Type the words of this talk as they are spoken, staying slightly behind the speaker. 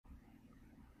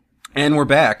And we're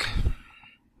back.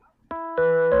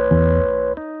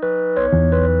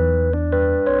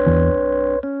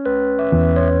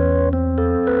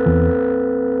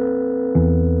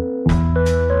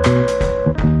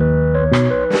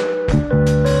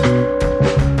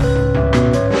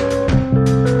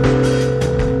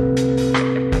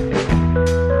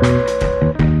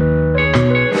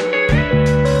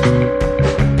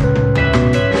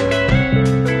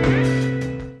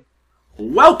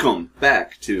 Welcome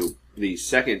back to the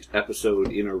second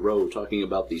episode in a row talking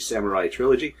about the Samurai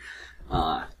Trilogy.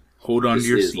 Hold on to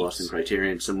your seats. This is Lost in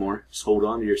Criterion some more. Just hold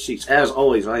on to your seats. As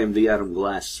always, I am the Adam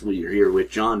Glass. We are here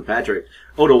with John Patrick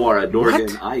Odawara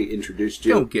Dorgan. What? I introduced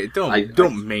you.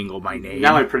 Don't mangle my name.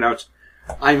 Now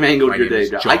I mangled your name.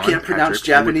 I can't pronounce Patrick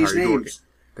Japanese Owatari names. Dorgan.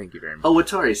 Thank you very much.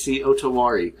 Owatari, see,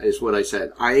 Otawari is what I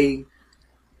said.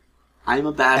 I'm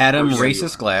a bad Adam person.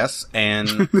 Racist Glass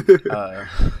and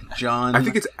John... I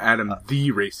think it's Adam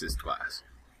the Racist Glass.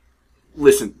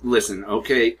 Listen,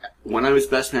 okay? When I was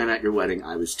best man at your wedding,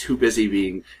 I was too busy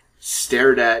being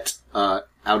stared at out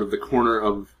of the corner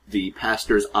of the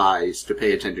pastor's eyes to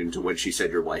pay attention to when she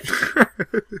said your wife.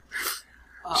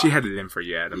 She had it in for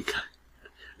you, Adam.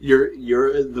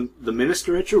 You're the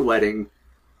minister at your wedding.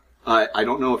 I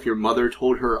don't know if your mother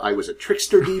told her I was a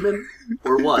trickster demon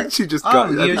or what. She just picked up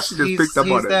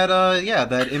on it.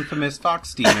 That infamous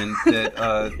fox demon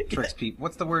that tricks people.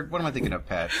 What's the word? What am I thinking of,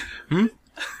 Pat?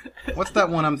 What's that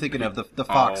one I'm thinking of? The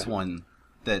fox one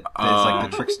that's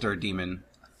like the trickster demon.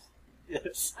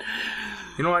 Yes.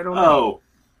 You know, I don't know.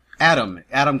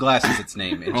 Adam Glass is its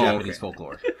name in Japanese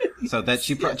folklore. So that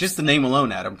she just the name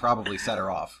alone, Adam, probably set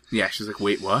her off. Yeah, she's like,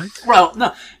 wait, what? Well,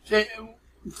 no.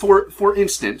 For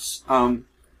instance,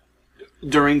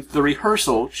 during the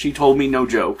rehearsal, she told me no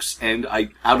jokes, and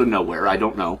out of nowhere, I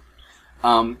don't know.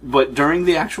 But during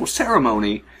the actual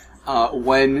ceremony,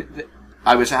 when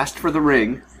I was asked for the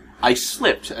ring, I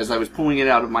slipped as I was pulling it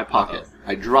out of my pocket.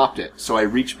 I dropped it, so I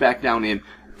reached back down in,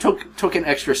 took an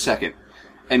extra second,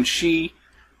 and she,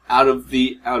 out of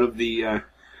the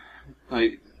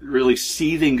really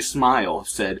seething smile,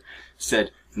 said,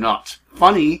 "Not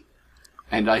funny."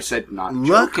 And I said, not joking.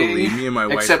 Luckily, me and my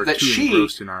wife except were that too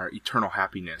engrossed in our eternal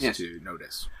happiness to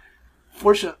notice.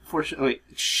 Fortunately,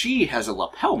 she has a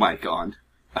lapel mic on,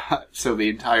 so the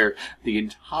entire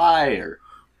auditorium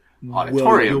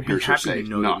you'll be happy to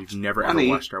know that we've never ever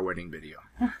watched our wedding video.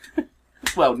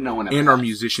 Well, no one ever And our has,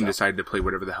 musician decided to play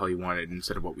whatever the hell he wanted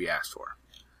instead of what we asked for.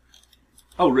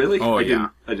 Oh, really? Oh, I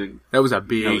didn't. That was a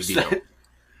big deal. That.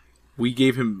 We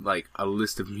gave him, like, a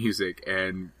list of music,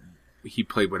 and he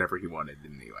played whatever he wanted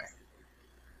anyway.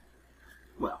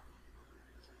 Well,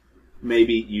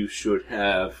 maybe you should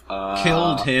have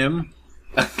killed him.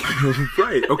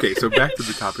 Right. Okay, so back to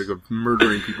the topic of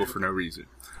murdering people for no reason.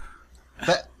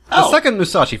 The second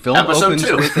Musashi film Episode opens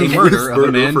 2. with a murder of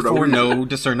a man for no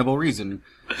discernible reason.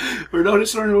 For no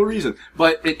discernible reason.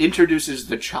 But it introduces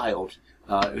the child,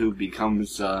 who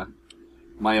becomes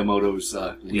Miyamoto's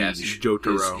liege. Yes,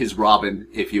 Jotaro. His Robin,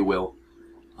 if you will.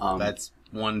 That's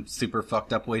one super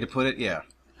fucked up way to put it, yeah.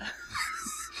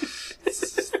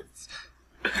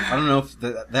 I don't know if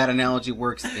that analogy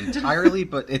works entirely,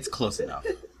 but it's close enough.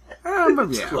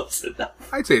 It's close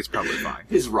enough. I'd say it's probably fine.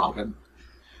 His Robin.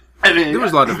 I mean, there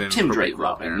was a lot of Tim Drake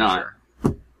Robin, not...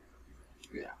 Sure.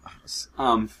 Yeah.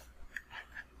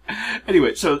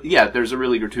 Anyway, so yeah, there's a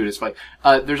really gratuitous fight.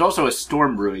 There's also a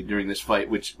storm brewing during this fight,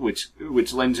 which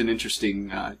lends an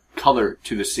interesting color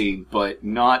to the scene, but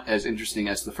not as interesting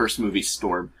as the first movie's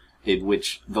storm, in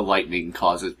which the lightning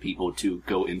causes people to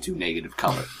go into negative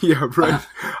color. Yeah, right.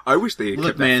 I wish they had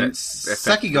Look, kept man, that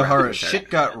Sekigahara, shit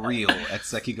got real at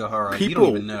Sekigahara. You don't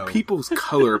even know. People's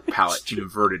color palette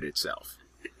inverted itself.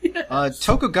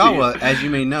 Tokugawa, as you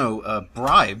may know,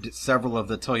 bribed several of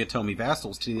the Toyotomi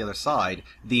vassals to the other side.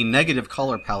 The negative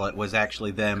color palette was actually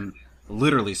them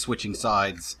literally switching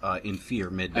sides in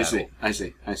fear mid-battle. I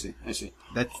see.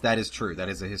 That is true. That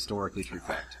is a historically true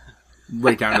fact.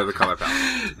 Right down to the color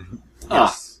palette.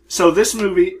 Yes. So this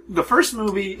movie, the first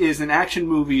movie, is an action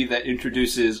movie that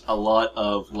introduces a lot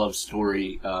of love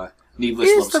story, needless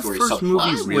love story subplots. Is the first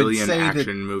movie really an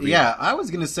action movie? Yeah, I was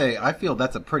going to say, I feel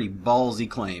that's a pretty ballsy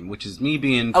claim, which is me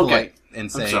being polite and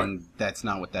saying that's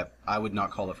not what I would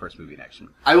not call the first movie an action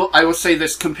movie. I will say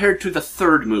this, compared to the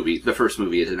third movie, the first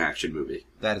movie is an action movie.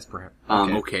 That is perhaps...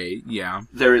 Okay, yeah.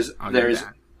 So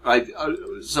I'll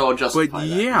justify but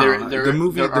yeah, that. There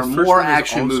are more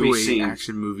action movie scenes.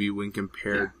 Action movie when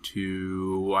compared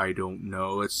to, I don't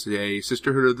know, let's say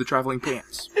Sisterhood of the Traveling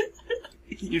Pants.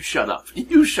 You shut up.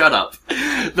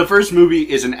 The first movie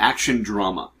is an action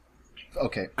drama.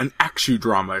 Okay. An action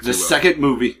drama, if The you will. second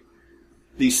movie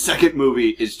The second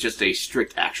movie is just a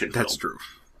strict action film. That's true.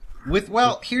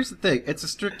 Here's the thing. It's a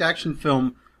strict action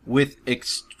film with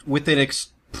an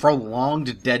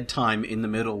prolonged dead time in the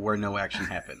middle where no action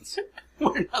happens.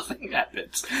 Where nothing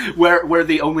happens. Where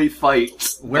the only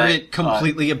fight... Where it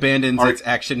completely abandons its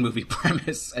action movie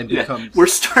premise and becomes... We're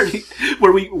starting...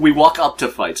 Where we walk up to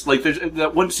fights. Like, there's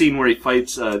that one scene where he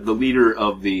fights the leader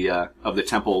of the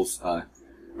temple's...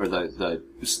 or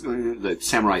the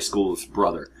samurai school's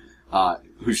brother,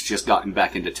 who's just gotten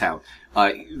back into town.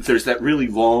 There's that really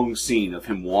long scene of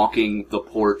him walking the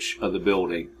porch of the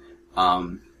building,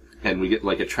 and we get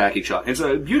like a tracking shot. It's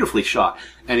beautifully shot.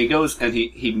 And he goes and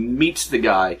he meets the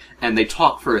guy, and they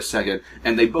talk for a second,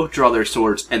 and they both draw their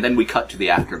swords, and then we cut to the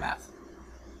aftermath.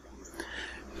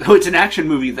 So it's an action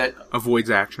movie that avoids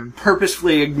action,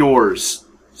 purposefully ignores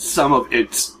some of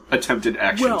its attempted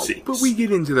action scenes. But we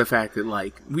get into the fact that,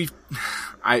 like,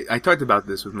 I talked about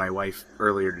this with my wife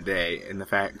earlier today, and the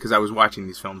fact, because I was watching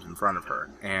these films in front of her,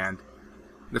 and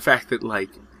the fact that, like,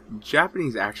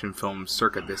 Japanese action films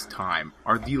circa this time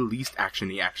are the least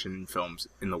action-y action films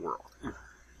in the world.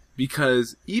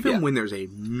 Because even when there's a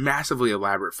massively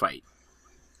elaborate fight,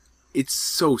 it's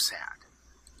so sad.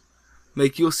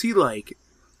 Like, you'll see, like,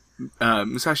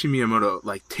 Musashi Miyamoto,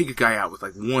 like, take a guy out with,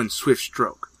 like, one swift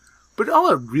stroke. But all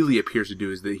it really appears to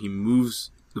do is that he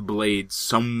moves the blade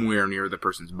somewhere near the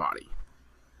person's body.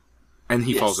 And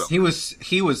he falls over.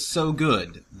 He was so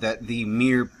good that the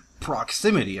mere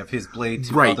proximity of his blade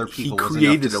to other people was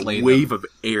enough to slay them. He created a wave of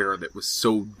air that was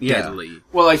so deadly.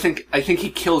 Well, I think he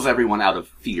kills everyone out of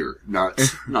fear, not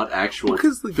actual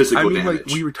physical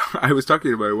damage. I was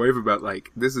talking to my wife about,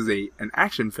 like, this is an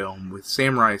action film with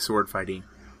samurai sword fighting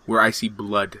where I see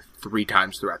blood 3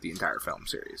 times throughout the entire film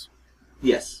series.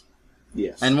 Yes.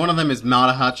 And one of them is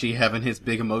Matahachi having his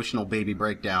big emotional baby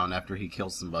breakdown after he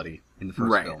kills somebody in the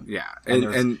first film. Yeah.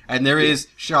 And there is,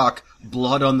 shock,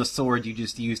 blood on the sword you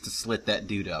just used to slit that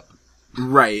dude up.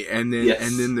 Right, and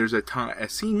then there's a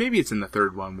scene, maybe it's in the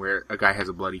third one, where a guy has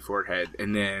a bloody forehead,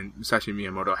 and then Musashi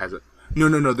Miyamoto has a...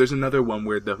 No, there's another one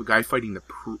where the guy fighting the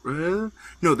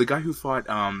guy who fought,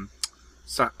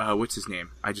 what's his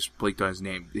name? I just blanked on his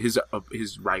name. His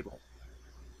rival.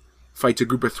 Fights a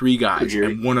group of 3 guys,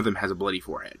 and one of them has a bloody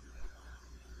forehead.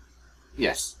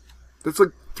 Yes. That's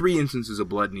like 3 instances of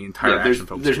blood in the entire action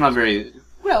film. There's not very...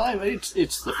 Well, I mean, it's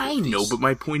the 50s. I know, but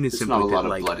my point is simply that,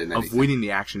 like, avoiding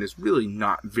the action is really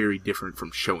not very different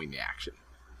from showing the action.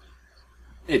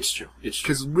 It's true.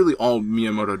 Because really all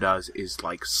Miyamoto does is,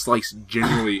 like, slice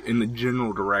generally in the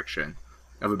general direction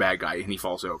of a bad guy, and he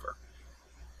falls over.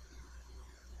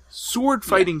 Sword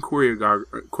fighting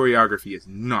choreography is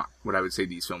not what I would say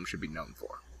these films should be known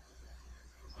for.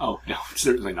 Oh no,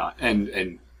 certainly not.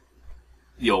 And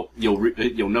you'll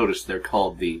notice they're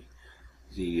called the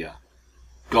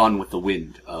Gone with the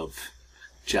Wind of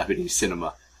Japanese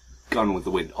cinema. Gone with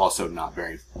the Wind, also not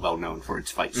very well known for its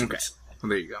fight scenes. Okay, well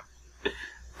there you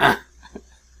go.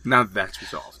 Now that's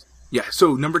resolved. Yeah.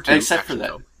 So number 2, except for that.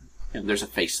 Film. There's a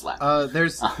face slap.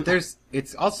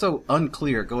 It's also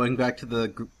unclear, going back to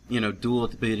the, duel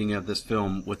at the beginning of this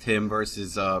film with him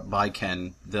versus,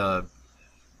 Baiken, the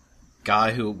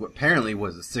guy who apparently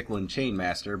was a Sickland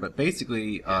chainmaster, but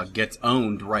basically, gets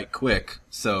owned right quick,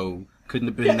 so couldn't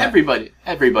have been that...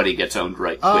 Everybody gets owned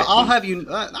right quick. I'll have you,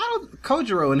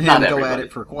 Kojiro and him go at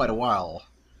it for quite a while.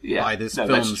 Yeah, by this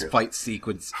film's fight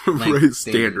sequence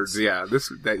standards. Yeah, that's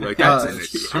an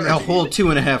issue. A whole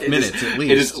 2.5 minutes at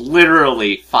least. It is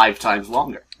literally 5 times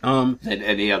longer than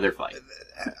any other fight.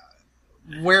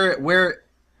 Where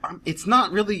it's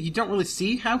not really, you don't really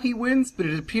see how he wins, but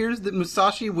it appears that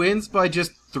Musashi wins by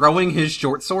just throwing his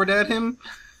short sword at him.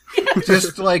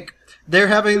 Just like they're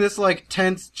having this like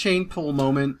tense chain pull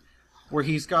moment where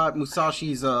he's got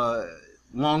Musashi's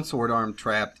longsword arm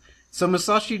trapped. So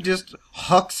Musashi just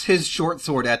hucks his short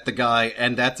sword at the guy,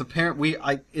 and that's apparent.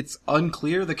 It's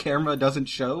unclear. The camera doesn't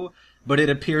show, but it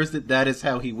appears that is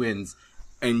how he wins.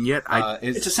 And yet,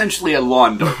 it's essentially a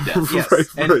lawn dart death. Yes,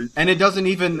 right. And it doesn't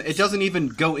even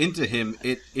go into him.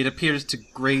 It appears to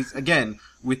graze again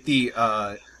with the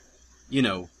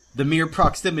the mere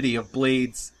proximity of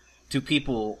blades to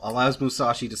people allows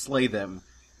Musashi to slay them.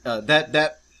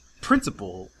 That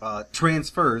principle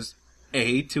transfers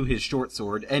A, to his short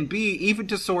sword, and B, even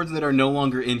to swords that are no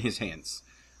longer in his hands.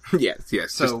 Yes.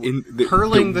 So,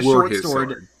 hurling the short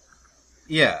sword...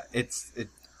 Yeah, it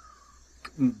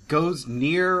goes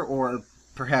near or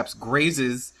perhaps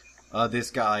grazes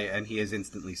this guy, and he is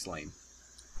instantly slain.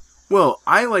 Well,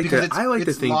 I like to think that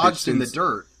it's lodged in the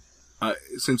dirt.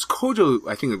 Since Kojo,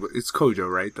 I think it's Kojo,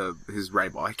 right? His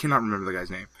rival. I cannot remember the guy's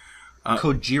name.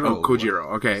 Kojiro. Oh, Kojiro.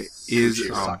 Okay,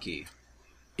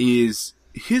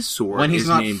 his sword when he's is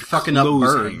not named fucking up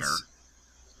Clotheshanger. birds.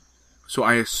 So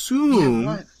I assume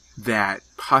Yeah, that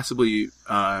possibly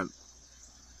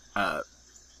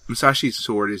Musashi's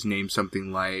sword is named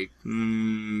something like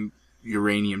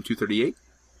Uranium-238.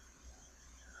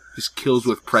 Just kills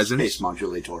with presence. Space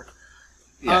modulator.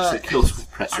 Yes, it kills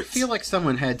with presence. I feel like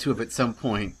someone had to have at some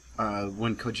point,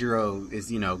 when Kojiro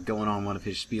is, going on one of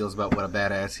his spiels about what a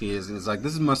badass he is, and he's like,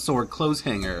 this is my sword clothes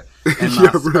hanger, and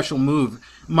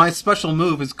my special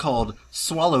move is called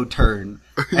Swallow Turn.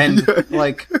 And,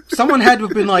 someone had to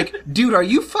have been like, dude, are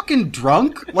you fucking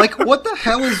drunk? Like, what the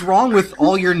hell is wrong with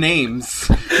all your names?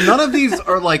 None of these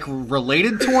are,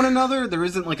 related to one another. There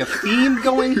isn't, a theme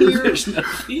going here.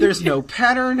 There's no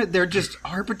pattern. They're just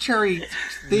arbitrary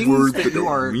things Words that you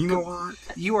are... mean a lot.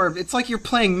 It's like you're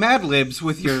playing Mad Libs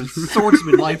with your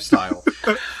swordsman lifestyle.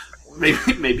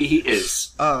 Maybe he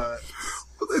is.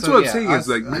 That's what I'm saying is,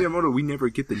 Miyamoto, we never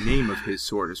get the name of his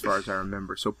sword as far as I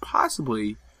remember. So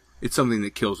possibly it's something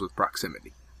that kills with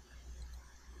proximity.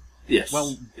 Yes.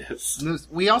 Well, yes.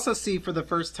 We also see for the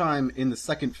first time in the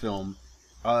second film,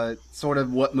 sort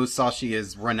of what Musashi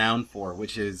is renowned for,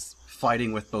 which is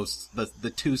fighting with both the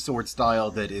two-sword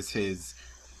style that is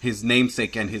his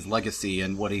namesake and his legacy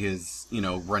and what he is,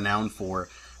 renowned for.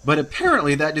 But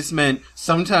apparently that just meant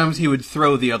sometimes he would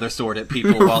throw the other sword at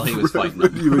people while he was fighting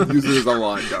them. He would use it as a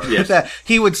lawn dart. Yes.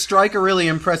 He would strike a really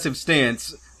impressive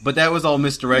stance, but that was all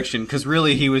misdirection, because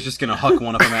really he was just going to huck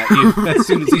one of them at you as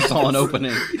soon as he saw an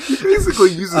opening. He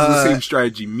basically uses the same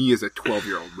strategy me as a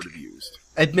 12-year-old would have used.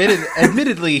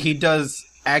 Admittedly, he does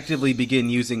actively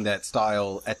begin using that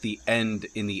style at the end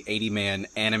in the 80-man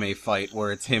anime fight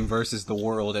where it's him versus the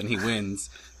world and he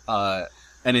wins.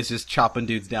 And it's just chopping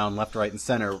dudes down left, right, and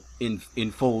center in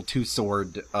full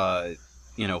two-sword,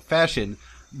 fashion.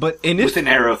 But with an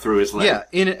arrow through his leg. Yeah,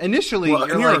 initially you're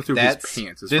like,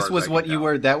 this was what you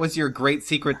were. That was your great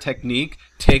secret technique.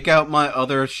 Take out my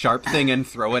other sharp thing and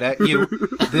throw it at you.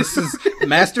 This is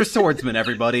Master Swordsman,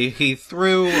 everybody. He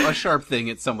threw a sharp thing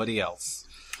at somebody else.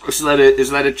 Is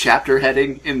that a chapter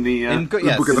heading in the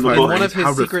book of the one of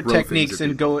his secret techniques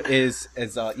is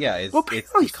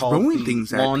apparently throwing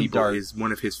things at people dart. Is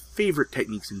one of his favorite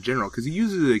techniques in general because he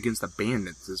uses it against the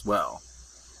bandits as well.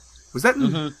 Was that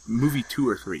in movie 2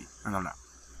 or 3? I don't know.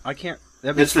 I can't.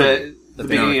 It's the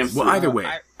beginning of. Well, either way,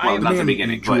 not the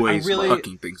beginning. Enjoys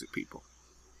hucking things at people.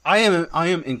 I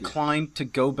am inclined to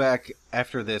go back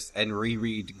after this and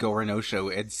reread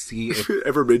Goronosho and see if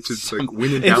ever mentions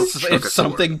when in doubt, if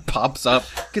something pops up,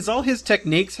 because all his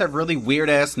techniques have really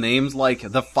weird ass names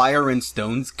like the Fire and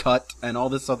Stones Cut and all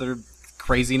this other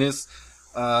craziness,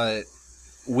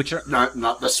 which are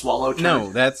not the Swallow Turn.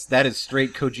 No, that is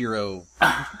straight Kojiro.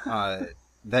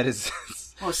 That is.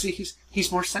 Oh, see,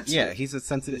 he's more sensitive. Yeah, he's a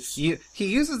sensitive. He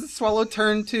uses the Swallow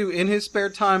Turn to, in his spare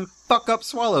time, fuck up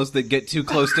swallows that get too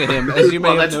close to him, as you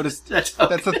may have noticed. That's how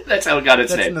it got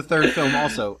its name. That's in the third film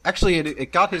also. Actually,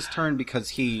 it got his turn because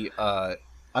he, I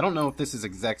don't know if this is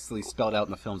exactly spelled out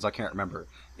in the films, I can't remember.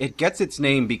 It gets its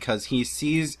name because he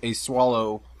sees a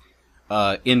swallow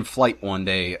in flight one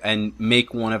day and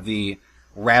make one of the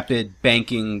rapid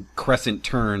banking crescent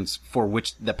turns for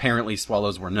which apparently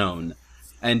swallows were known,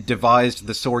 and devised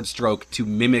the sword stroke to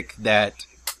mimic that,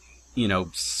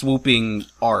 swooping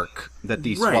arc that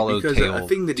the swallow's tail because a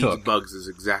thing that took. eats bugs is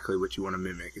exactly what you want to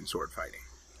mimic in sword fighting.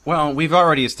 Well, we've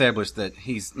already established that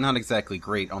he's not exactly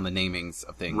great on the namings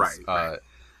of things. Right.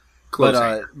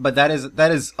 But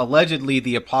that is allegedly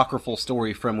the apocryphal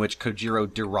story from which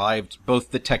Kojiro derived both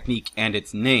the technique and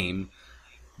its name.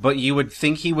 But you would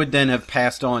think he would then have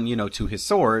passed on, to his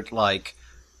sword, like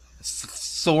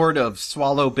sword of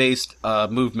swallow-based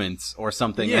movements or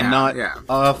something, and not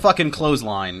a fucking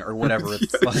clothesline or whatever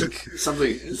it's like.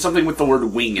 Something with the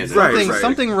word wing in it.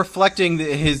 Something reflecting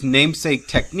his namesake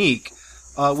technique,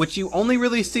 which you only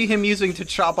really see him using to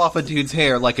chop off a dude's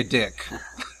hair like a dick.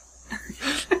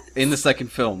 In the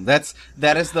second film, that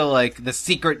is the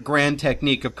secret grand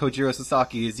technique of Kojiro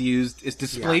Sasaki is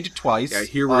displayed twice. Yeah,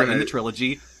 here in the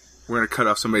trilogy. We're gonna cut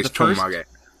off somebody's chonmage.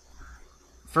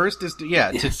 First is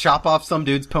to chop off some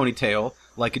dude's ponytail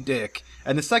like a dick,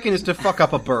 and the second is to fuck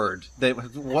up a bird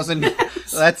that wasn't.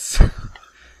 That's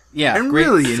and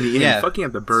really in the end, fucking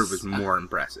up the bird was more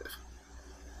impressive.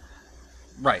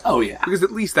 Right. Oh yeah, because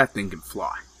at least that thing can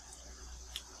fly.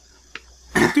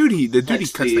 The dude he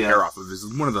cuts the hair off of is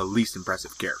one of the least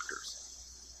impressive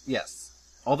characters. Yes.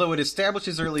 Although it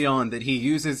establishes early on that he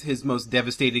uses his most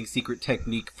devastating secret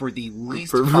technique for the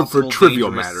least possible trivial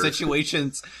dangerous matters.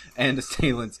 Situations and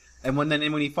assailants. And when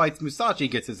he fights Musashi, he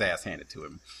gets his ass handed to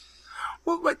him.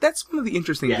 Well, but that's one of the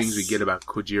interesting Yes. things we get about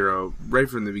Kojiro right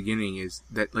from the beginning is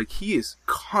that, like, he is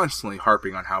constantly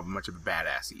harping on how much of a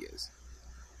badass he is.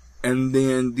 And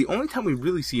then the only time we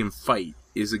really see him fight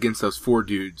is against those 4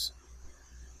 dudes.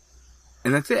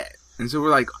 And that's it. And so we're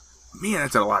like, man,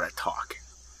 that's a lot of talk.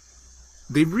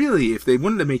 They really, if they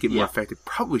wanted to make it more effective,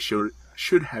 probably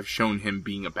should have shown him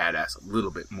being a badass a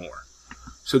little bit more.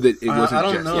 So that it wasn't I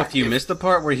don't just... know if you missed the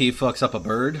part where he fucks up a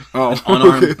bird. Oh, an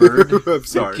unarmed bird. I'm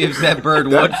sorry. Gives that bird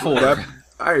what for.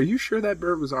 Are you sure that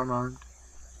bird was unarmed?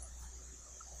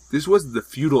 This was the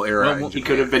feudal era. Well, he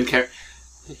could have been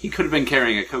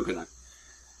carrying a coconut.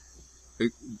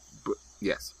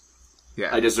 Yes.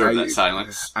 Yeah. I deserve that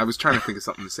silence. I was trying to think of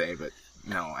something to say, but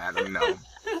no, Adam, no.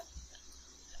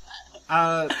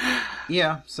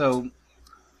 Yeah, so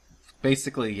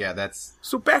basically, yeah, that's...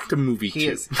 So back to movie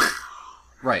 2.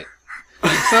 Right.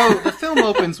 So the film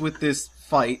opens with this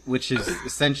fight, which is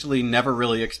essentially never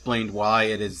really explained why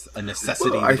it is a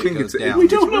necessity I that think it goes it's down. We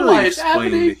don't know why it's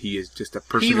explained happening. that he is just a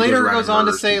person He who later goes goes around on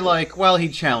and to say, murders like, well, he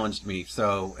challenged me,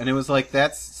 so... And it was like,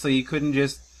 that's... So you couldn't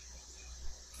just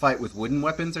fight with wooden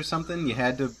weapons or something? You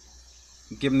had to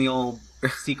give him the old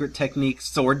secret technique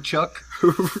sword chuck?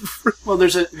 Well,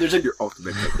 there's Your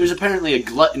ultimate. there's apparently a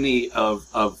gluttony of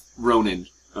Ronin.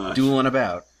 Dueling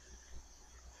about.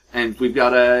 And we've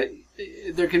got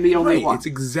there can be only Right, one. it's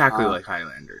exactly like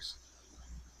Highlanders.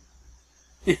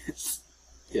 Yes.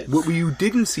 What you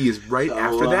didn't see is right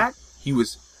after that, he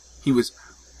was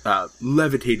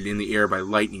levitated in the air by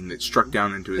lightning that struck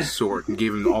down into his sword and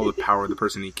gave him all the power of the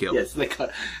person he killed. Yes, they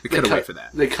cut away for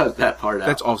that. They cut that part out.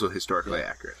 That's also historically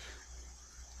accurate.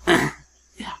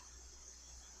 Yeah.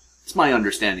 It's my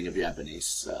understanding of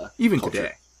Japanese Even culture.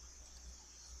 today.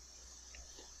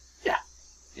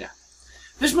 Yeah.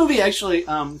 This movie actually,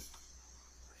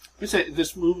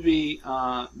 this movie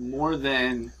more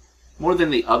than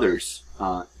the others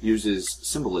uses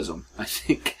symbolism. I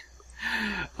think,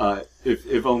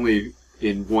 if only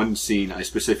in one scene I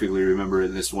specifically remember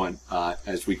in this one,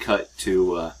 as we cut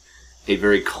to a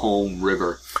very calm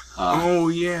river. Oh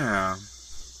yeah.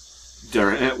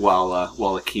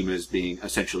 While Akima is being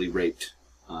essentially raped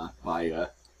by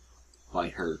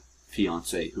her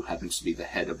fiance, who happens to be the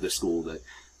head of the school that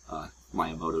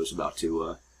Miyamoto is about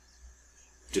to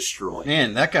destroy.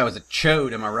 Man, that guy was a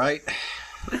chode, am I right?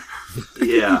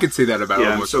 Yeah, You could say that about Yeah,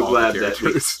 I'm almost so all glad the that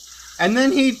characters. And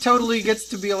then he totally gets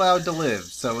to be allowed to live.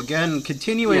 So again,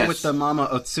 continuing Yes. with the Mama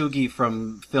Otsugi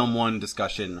from Film 1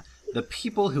 discussion, the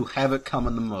people who have it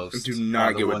coming the most Do are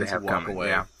not the get what they ones who have walk coming. away.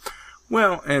 Yeah.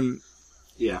 Well, and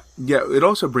yeah. it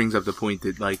also brings up the point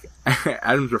that, like,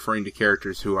 Adam's referring to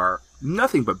characters who are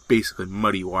nothing but basically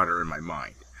muddy water in my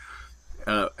mind.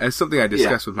 As something I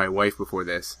discussed with my wife before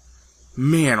this,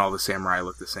 man, all the samurai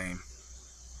look the same.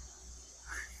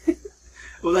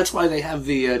 Well, that's why they have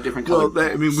the different colors.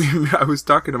 Well, I was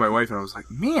talking to my wife and I was like,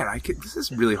 man, this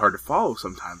is really hard to follow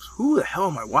sometimes. Who the hell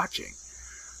am I watching?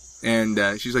 And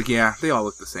she's like, yeah, they all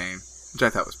look the same, which I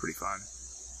thought was pretty fun.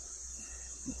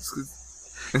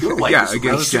 Your wife Yeah, is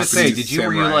again, I was going to say,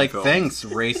 were you like, film. thanks,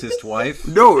 racist wife?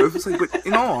 No, it was like, but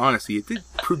in all honesty, it did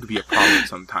prove to be a problem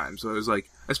sometimes. So it was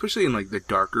like, especially in like the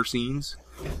darker scenes,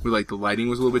 where like the lighting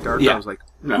was a little bit darker. Yeah. I was like,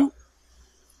 No.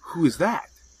 who is that?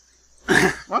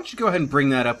 Why don't you go ahead and bring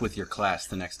that up with your class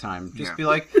the next time? Just Yeah. be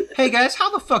like, hey guys,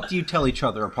 how the fuck do you tell each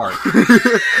other apart?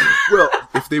 Well,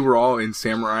 if they were all in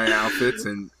samurai outfits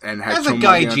and had As a chomage on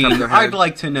top of gaijin, their head- I'd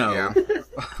like to know. Yeah.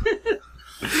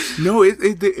 No,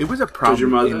 it was a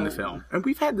problem mother- in the film, and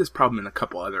we've had this problem in a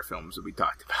couple other films that we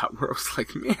talked about, where I was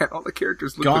like, man, all the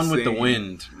characters look Gone the with same. the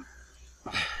Wind.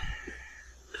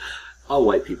 All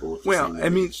white people look the Well, same. I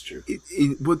mean, it's true.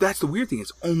 well, that's the weird thing.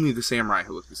 It's only the samurai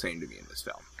who look the same to me in this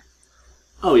film.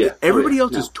 Oh yeah. Everybody Oh,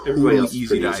 else yeah. is No, everybody totally else is easy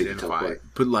pretty to tell identify. apart.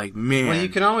 But like, man, Well, you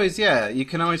can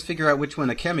always figure out which one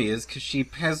Akemi is, because she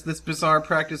has this bizarre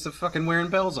practice of fucking wearing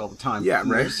bells all the time. Yeah, for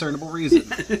no right. discernible reason.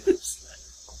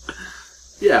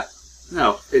 Yeah.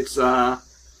 No, it's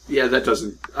yeah, that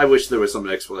doesn't. I wish there was some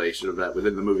explanation of that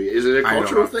within the movie. Is it a I don't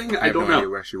cultural know. thing? I I have don't no know. idea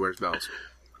why she wears bells.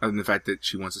 Other than the fact that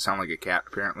she wants to sound like a cat,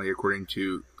 apparently, according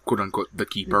to quote unquote the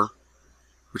keeper,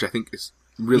 which I think is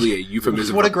really a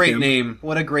euphemism. What a for great pimp. name!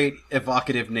 What a great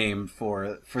evocative name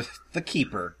for the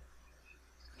keeper.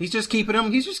 He's just keeping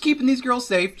them. He's just keeping these girls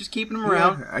safe. Just keeping them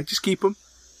around. Yeah, I just keep them.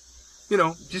 You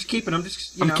know, Just keeping them.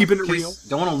 Just I'm keeping it in case- real.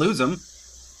 Don't want to lose them.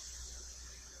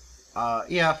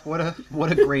 Yeah. What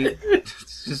a great,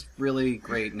 it's just really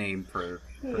great name for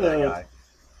that guy.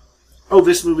 Oh,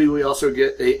 this movie we also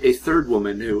get a third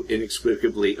woman who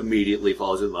inexplicably immediately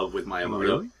falls in love with Miyamoto.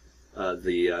 really?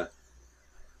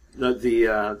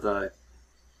 The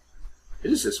it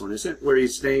is this one, isn't it? Where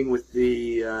he's staying with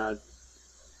the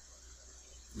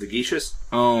the geishas.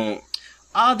 Oh.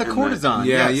 The courtesan.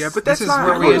 Yeah, yes. yeah, but that's this not is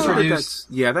where we introduce.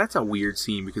 That's a weird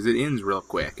scene because it ends real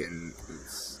quick and.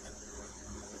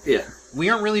 Yeah. We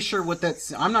aren't really sure what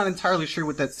I'm not entirely sure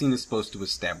what that scene is supposed to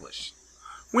establish.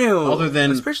 Well, other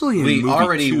than especially in the movie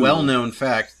already 2. well-known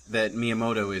fact that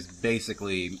Miyamoto is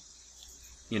basically,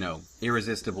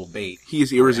 irresistible bait. He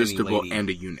is irresistible and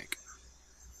a eunuch.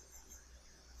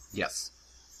 Yes,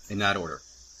 in that order.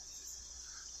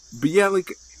 But yeah,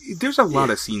 there's a lot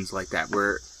of scenes like that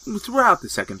where throughout the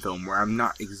second film where I'm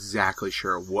not exactly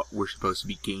sure what we're supposed to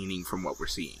be gaining from what we're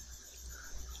seeing.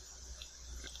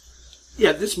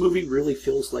 Yeah, this movie really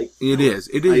feels like... It is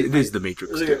the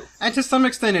Matrix too. And to some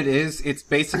extent it is. It's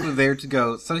basically there to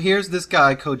go, so here's this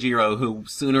guy, Kojiro, who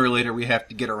sooner or later we have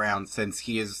to get around since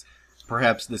he is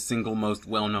perhaps the single most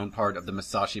well-known part of the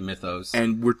Masashi mythos.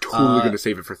 And we're totally going to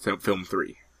save it for film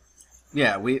 3.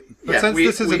 Yeah, since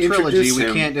this is a trilogy,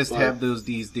 we can't just have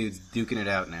these dudes duking it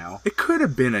out now. It could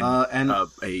have been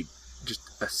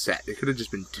just a set. It could have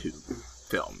just been 2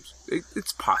 films.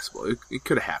 It's possible. It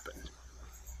could have happened.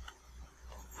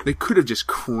 They could have just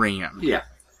crammed. Yeah.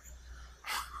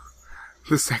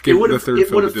 The third film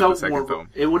into the second film.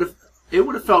 It would have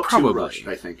felt too rushed,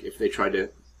 I think, if they tried to.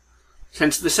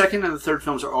 Since the second and the third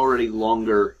films are already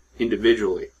longer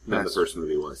individually than the first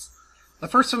movie was. The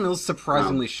first film was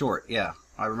surprisingly short. Yeah,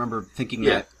 I remember thinking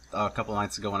that a couple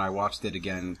nights ago when I watched it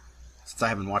again. Since I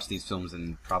haven't watched these films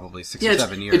in probably 6 or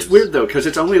 7 years. It's weird though because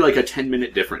it's only like a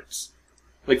 10-minute difference.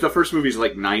 Like the first movie's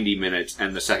like 90 minutes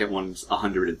and the second one's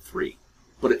 103.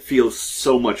 But it feels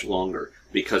so much longer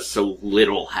because so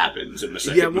little happens in the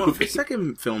second movie. The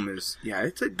second film is...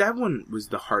 Yeah, that one was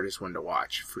the hardest one to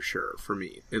watch, for sure, for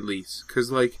me, at least.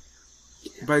 Because, by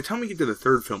the time we get to the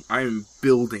third film, I am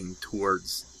building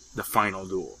towards the final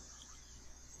duel.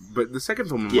 But the second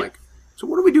film, I'm like, so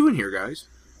what are we doing here, guys?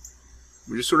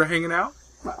 We're just sort of hanging out?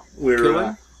 Well,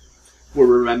 we're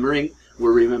remembering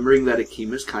that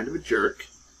Akima's kind of a jerk.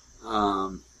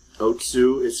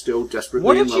 Otsu is still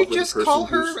desperately in love with the person. What did you just call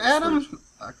her, Adam?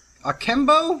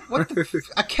 Akembo? What the...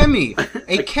 Akemi.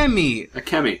 Akemi.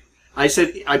 Akemi. I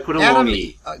said, I put a long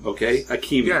E. Okay?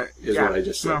 Akemi is what I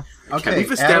just said. Well, okay,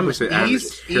 we've established Adam,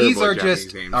 E's are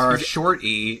just a short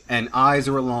E, and I's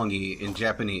are a long E in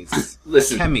Japanese.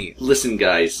 Listen,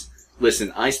 guys.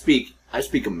 Listen, I speak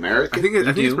American. I think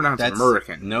it's pronounced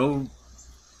American. No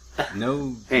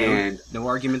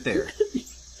argument there.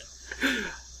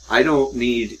 I don't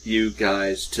need you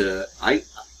guys to... I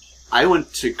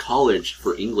went to college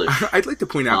for English. I'd like to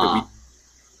point out that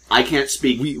I can't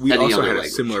speak we any also other had language.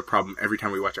 A similar problem every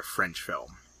time we watch a French film.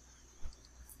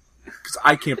 Because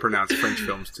I can't pronounce French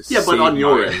films to save but on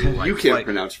your my end, life. you can't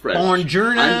pronounce French.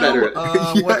 Bonjour, I'm better at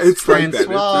it's Francois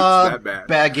like that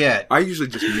bad. Baguette. I usually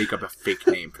just make up a fake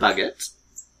name for Baguette.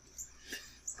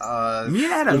 Me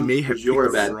and Adam may have picked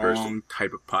the wrong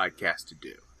type of podcast to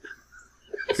do.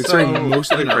 Considering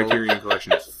most of the Criterion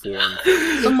collection is foreign.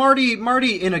 So Marty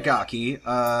Inagaki,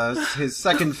 his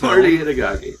second film. Marty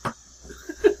Inagaki.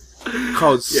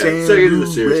 Called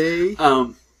Samurai.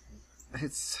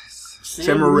 It's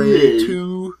Samurai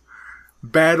 2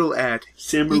 Battle at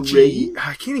Samurai.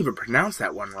 I can't even pronounce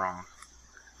that one wrong.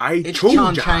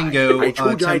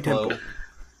 Ichijai Temple.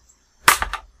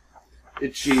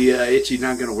 Itchy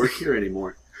not going to work here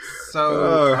anymore.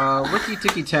 So, Riki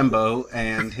Tiki Tembo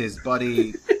and his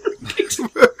buddy...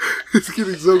 It's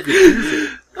getting so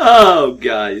confusing. Oh,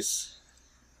 guys.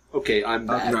 Okay, I'm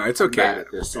bad. No, it's okay. I'm bad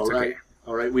at this, alright?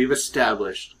 Alright, we've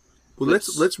established. Well,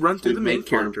 let's run through the main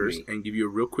characters and give you a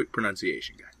real quick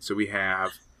pronunciation guide. So we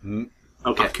have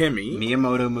Akemi.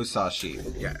 Miyamoto Musashi.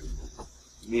 Yeah.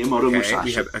 Miyamoto Musashi.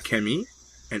 We have Akemi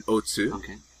and Otsu.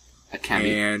 Okay.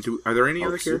 Akemi. And are there any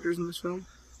other characters in this film?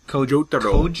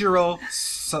 Kojiro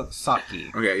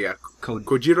Sasaki. Okay, yeah.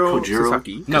 Kojiro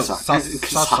Sasaki. No,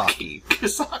 Sasaki.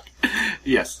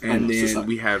 Yes. And then Sasaki.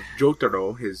 we have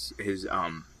Jotaro, his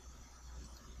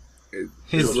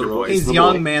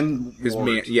young man. His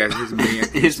man.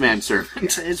 His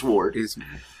manservant. His ward. His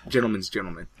gentleman's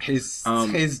gentleman. His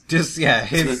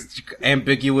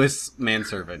ambiguous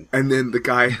manservant. And then the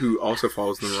guy who also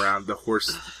follows them around, the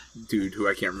horse dude who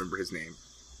I can't remember his name.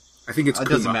 I think it's Kuma.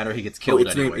 It doesn't matter. He gets killed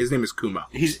anyway. His name is Kuma.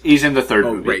 He's in the third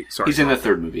movie. Right. Sorry. He's in the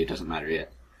third movie. It doesn't matter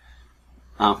yet.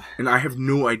 And I have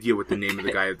no idea what the name of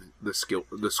the guy at the school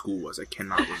was. I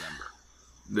cannot remember.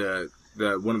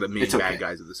 The one of the main bad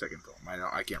guys of the second film.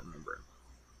 I can't remember him.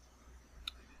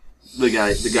 The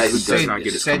guy who does not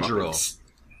get his comeuppance.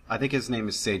 I think his name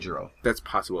is Seijiro. That's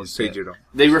possible. Seijiro.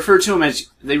 They refer to him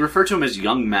as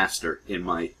young master in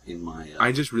my.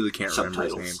 I just really can't remember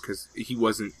his subtitles. name because he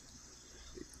wasn't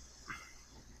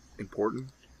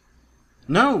important.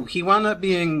 No, he wound up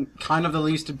being kind of the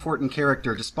least important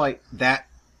character, despite that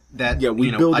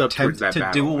we build up attempt that to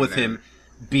battle, duel with and then- him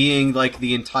being like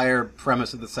the entire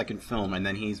premise of the second film, and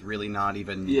then he's really not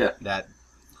even that.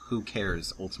 Who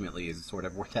cares? Ultimately, is sort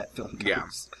of where that film goes. Yeah.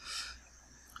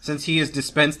 Since he is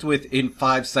dispensed with in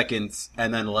 5 seconds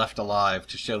and then left alive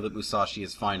to show that Musashi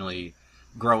is finally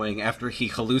growing after he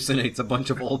hallucinates a bunch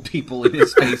of old people in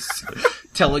his face,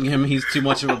 telling him he's too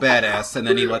much of a badass, and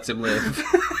then he lets him live.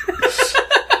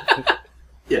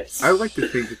 Yes. I like to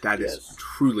think that is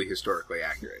truly historically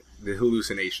accurate. The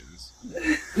hallucinations.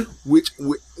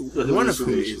 One of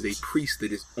whom is a priest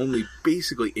that is only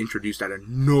basically introduced out of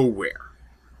nowhere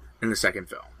in the second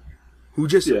film. Who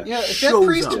just if that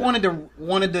priest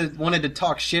wanted to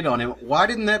talk shit on him, why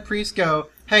didn't that priest go,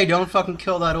 hey, don't fucking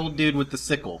kill that old dude with the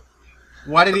sickle?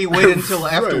 Why did he wait until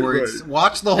afterwards,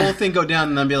 watch the whole thing go down,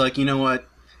 and then be like, you know what?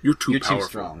 You're too powerful. Too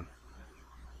strong.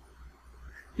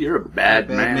 You're a bad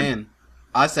man.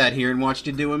 I sat here and watched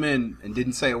you do him in and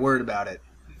didn't say a word about it.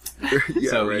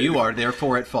 You are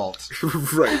therefore at fault.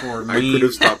 Right. For me, I could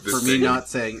have stopped this for me not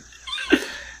saying...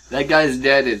 That guy's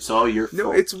dead, it's all your fault.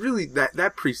 No, it's really...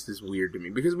 That priest is weird to me,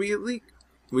 because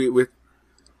with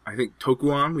I think,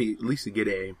 Tokuan, we at least get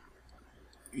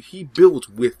he builds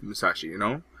with Musashi, you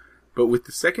know? But with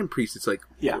the second priest, it's like...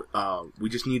 we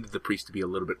just needed the priest to be a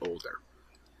little bit older.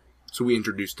 So we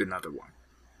introduced another one.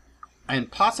 And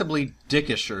possibly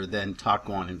dickisher than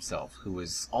Takuan himself, who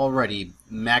is already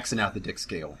maxing out the dick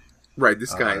scale. Right,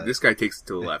 this guy takes it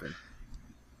to 11.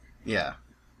 Yeah.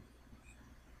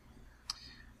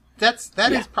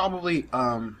 That is probably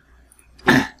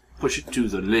push it to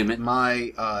the limit.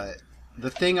 My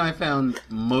the thing I found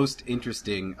most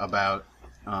interesting about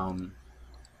the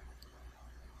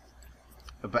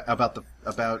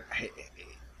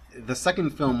second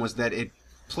film was that it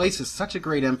places such a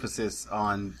great emphasis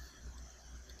on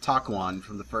Takuan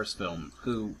from the first film,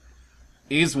 who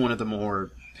is one of the more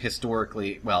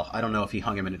historically... Well, I don't know if he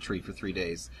hung him in a tree for 3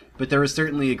 days, but there is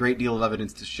certainly a great deal of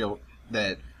evidence to show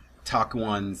that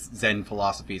Takuan's Zen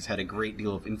philosophies had a great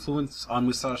deal of influence on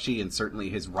Musashi, and certainly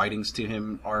his writings to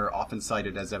him are often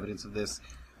cited as evidence of this,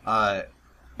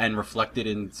 and reflected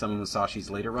in some of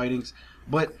Musashi's later writings.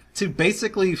 But to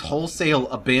basically wholesale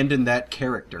abandon that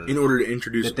character... in order to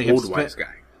introduce old wise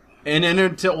guy. And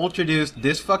then to introduce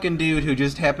this fucking dude who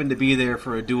just happened to be there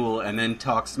for a duel and then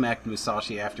talk smack to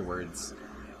Musashi afterwards.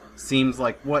 Seems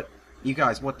like, what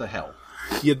the hell?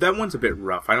 Yeah, that one's a bit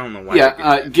rough. I don't know why.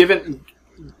 Yeah,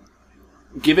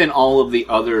 given all of the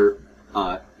other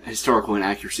historical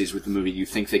inaccuracies with the movie, you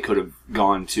think they could have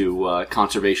gone to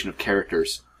conservation of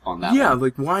characters on that one.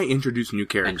 Like, why introduce new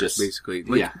characters, basically?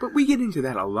 But we get into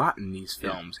that a lot in these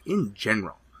films, in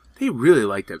general. They really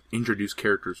like to introduce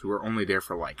characters who are only there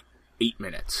for, 8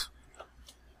 minutes.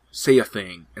 Say a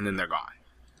thing, and then they're gone.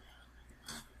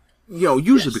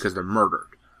 Usually because they're murdered.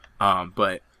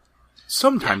 But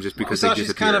sometimes it's because they disappear.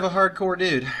 Musashi's kind of a hardcore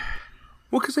dude.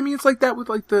 Well, because, it's like that with,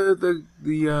 the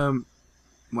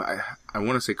I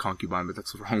want to say concubine, but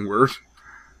that's the wrong word.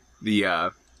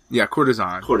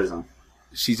 Courtesan. Courtesan.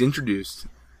 She's introduced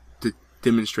to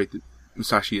demonstrate that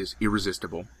Musashi is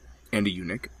irresistible and a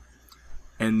eunuch.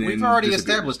 And then we've already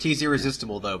established he's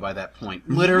irresistible, though, by that point.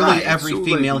 Literally every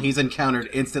female he's encountered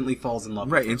instantly falls in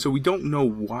love with him. Right, and so we don't know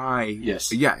why...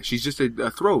 Yes. Yeah, she's just a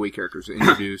throwaway character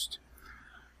introduced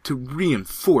to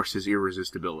reinforce his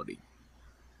irresistibility.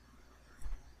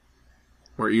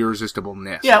 Or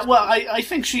irresistibleness. Yeah, well, I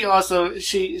think she also...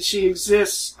 She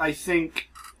exists, I think,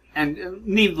 and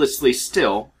needlessly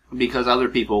still, because other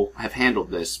people have handled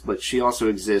this, but she also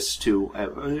exists to,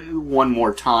 one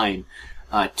more time...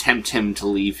 tempt him to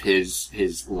leave his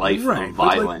life of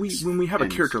violence. When we have a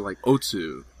character like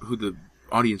Otsu, who the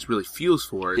audience really feels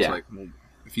for, it's like, well,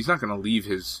 if he's not going to leave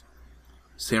his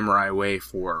samurai way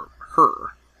for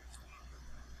her,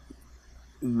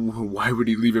 why would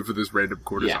he leave it for this random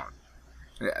courtesan?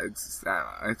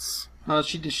 It's well,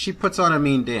 she puts on a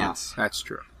mean dance. That's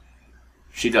true.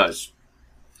 She does.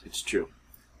 It's true.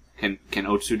 Can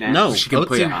Otsu dance? No, she can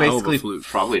play a hell of a flute.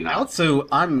 Probably not. Otsu,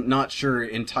 I'm not sure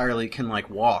entirely can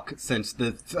walk, since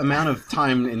the amount of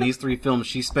time in these 3 films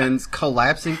she spends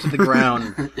collapsing to the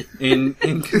ground in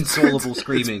inconsolable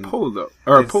screaming. It's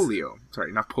polio.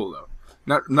 Sorry, not polo.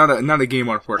 Not a game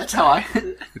on horseback. That's how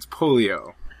It's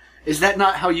polio. Is that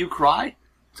not how you cry?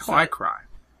 That's how I cry.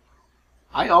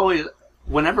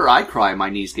 Whenever I cry, my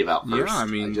knees give out first. Yeah,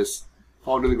 I just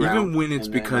fall to the ground. Even when it's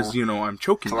because I'm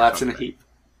choking. Collapse in a heap.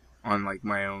 On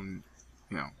my own,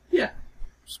 Yeah.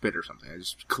 spit or something. I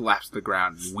just collapse to the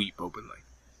ground and weep openly.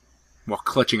 While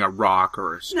clutching a rock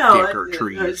or a stick or a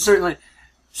tree.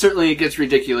 Certainly it gets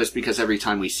ridiculous because every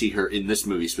time we see her in this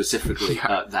movie specifically,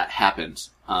 that happens.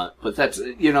 But that's,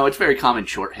 it's very common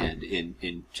shorthand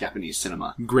in Japanese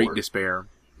cinema. Great despair.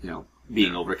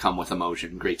 Being overcome with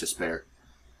emotion, great despair.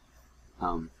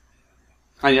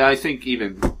 I think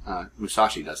even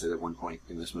Musashi does it at one point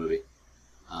in this movie.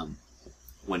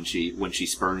 When she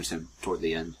spurns him toward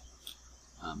the end.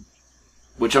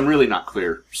 Which I'm really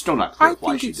still not clear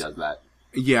why she does that.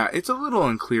 Yeah, it's a little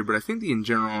unclear, but I think the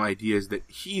general idea is that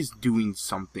he's doing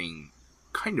something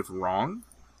kind of wrong.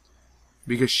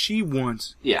 Because she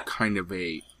wants kind of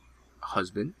a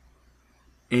husband.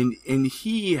 And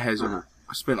he has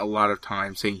spent a lot of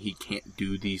time saying he can't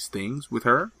do these things with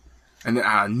her. And then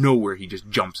out of nowhere, he just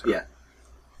jumps her. Yeah.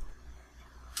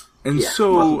 And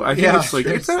so, I think it's like,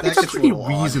 it's a pretty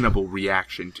reasonable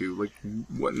reaction to, like,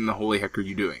 what in the holy heck are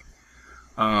you doing?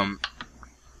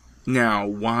 Now,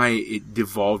 why it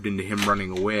devolved into him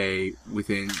running away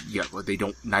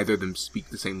neither of them speak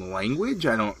the same language?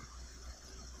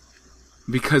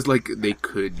 Because, like, they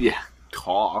could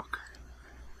talk.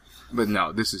 But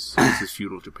no, this is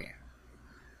feudal Japan.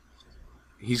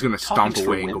 He's gonna stomp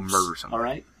away and go murder someone.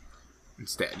 Alright?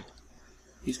 Instead.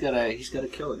 He's gotta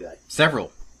kill a guy.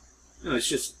 Several. No, it's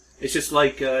just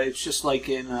like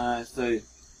in the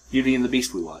Beauty and the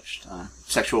Beast we watched.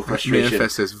 Sexual frustration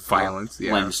manifests as violence.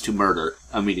 Lends to murder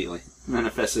immediately.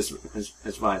 Manifests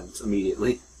as violence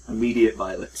immediately. Immediate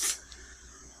violence.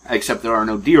 Except there are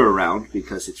no deer around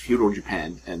because it's feudal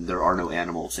Japan and there are no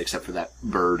animals except for that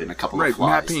bird and a couple of flies.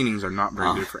 Right, matte paintings are not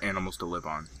very good for animals to live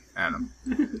on, Adam.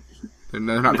 They're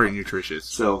not very nutritious.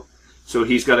 So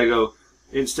he's got to go.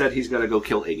 Instead, he's got to go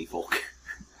kill 80 folk.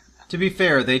 To be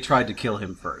fair, they tried to kill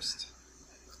him first.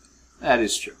 That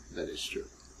is true.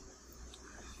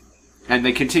 And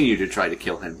they continue to try to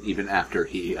kill him even after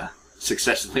he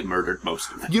successfully murdered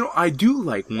most of them. I do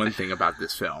like one thing about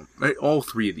this film. Right? All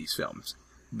three of these films.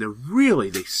 They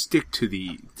stick to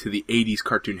the 80s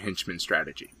cartoon henchman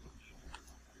strategy.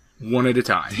 One at a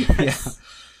time. Yeah.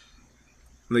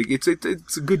 Like,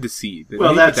 it's good to see.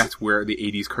 That's where the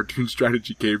 80s cartoon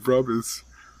strategy came from,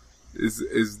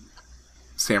 is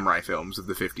samurai films of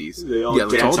the 50s. They all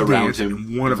dance around him.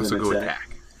 And one of us will go attack.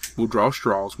 We'll draw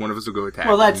straws, one of us will go attack.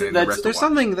 Well, there's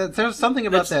something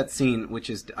about that scene which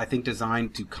is, I think,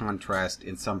 designed to contrast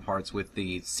in some parts with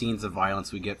the scenes of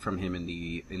violence we get from him in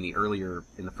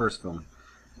the first film.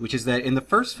 Which is that in the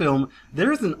first film,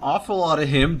 there's an awful lot of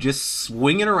him just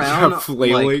swinging around,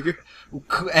 flailing,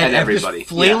 at everybody, just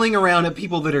flailing around at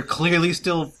people that are clearly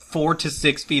still 4 to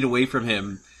 6 feet away from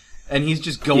him, and he's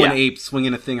just going ape,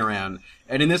 swinging a thing around.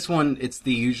 And in this one, it's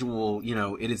the usual,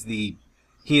 it is the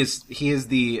he is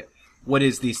the what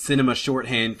is the cinema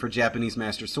shorthand for Japanese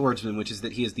master swordsman, which is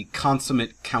that he is the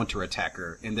consummate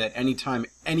counterattacker, and that anytime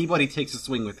anybody takes a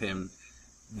swing with him,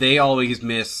 they always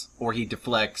miss, or he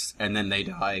deflects, and then they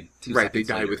die 2 seconds they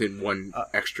die later. within one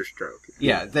extra stroke.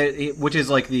 Yeah, which is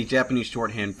like the Japanese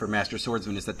shorthand for master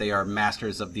swordsman, is that they are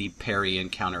masters of the parry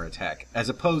and counterattack, as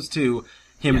opposed to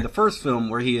him in the first film,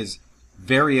 where he is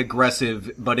very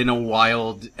aggressive, but in a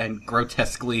wild and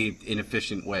grotesquely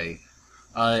inefficient way.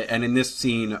 And in this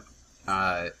scene,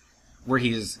 where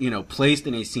he is, placed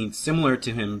in a scene similar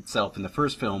to himself in the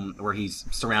first film, where he's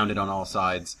surrounded on all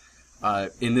sides,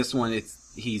 in this one,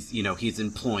 he's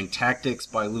employing tactics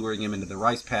by luring him into the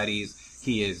rice paddies.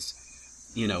 He is,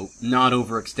 not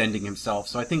overextending himself.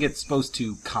 So I think it's supposed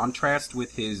to contrast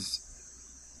with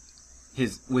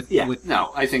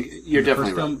I think you're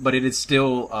definitely right. But it is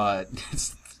still,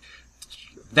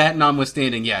 that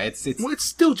notwithstanding, it's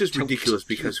still just ridiculous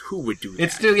because who would do that?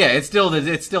 It's still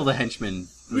the henchman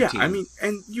routine. Yeah, I mean,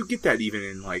 and you get that even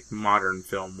in like modern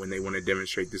film when they want to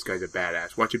demonstrate this guy's a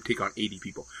badass. Watch him take on 80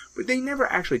 people, but they never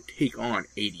actually take on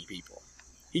 80 people.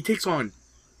 He takes on.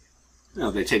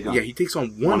 No, they take on. Yeah, he takes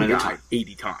on one guy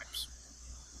 80 times.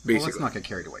 Basically, well, let's not get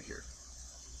carried away here.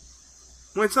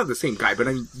 Well, it's not the same guy, but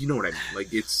I mean, you know what I mean.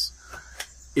 Like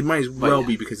it might as well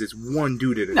be because it's one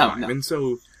dude at a time, and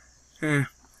so,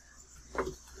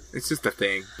 it's just a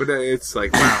thing. But it's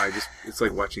like, wow, it's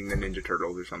like watching the Ninja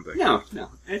Turtles or something. No,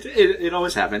 it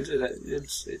always happens.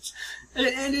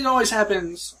 It always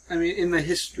happens. I mean, in the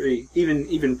history,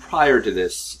 even prior to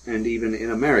this, and even in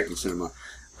American cinema,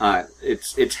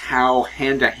 it's how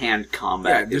hand-to-hand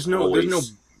combat. Yeah, there's no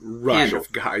rush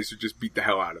of guys who just beat the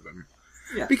hell out of him.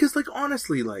 Yeah. Because, like,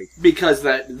 honestly, like... Because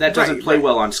that doesn't play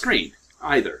well on screen,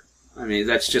 either. I mean,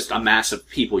 that's just a mass of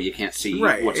people you can't see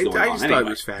what's going on. I just thought it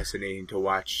was fascinating to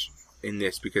watch in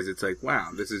this, because it's like,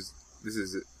 wow, this is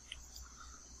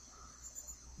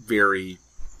very...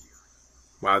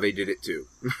 Wow, they did it too.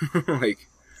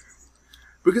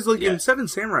 Because, in Seven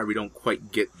Samurai, we don't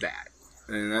quite get that.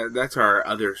 And that's our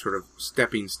other sort of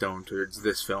stepping stone towards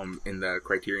this film in the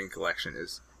Criterion Collection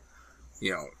is,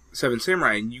 Seven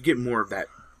Samurai, and you get more of that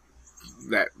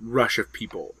rush of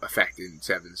people effect in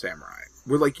Seven Samurai.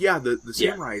 We're like, the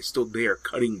samurai is still there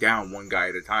cutting down one guy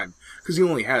at a time, because he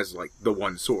only has, the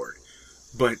one sword.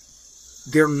 But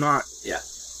they're not... Yeah.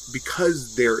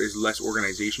 Because there is less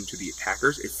organization to the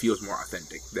attackers, it feels more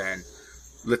authentic than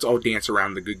let's all dance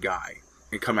around the good guy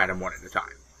and come at him one at a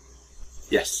time.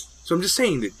 Yes. So I'm just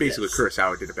saying that basically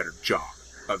Kurosawa did a better job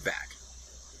of that.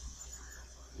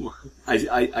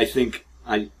 I think...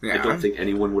 I don't think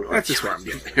anyone would argue. That's just where I'm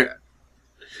getting at that.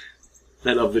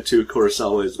 That of the two,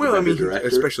 Kurosawa is the better director.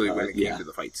 Especially when it came to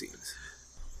the fight scenes.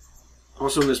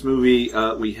 Also in this movie,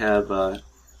 we have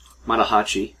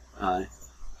Matahachi,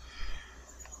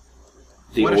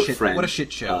 the old friend. What a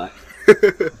shit show.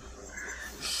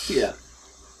 Yeah.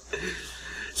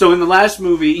 So in the last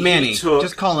movie, Manny.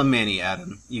 Just call him Manny,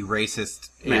 Adam. You racist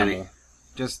animal.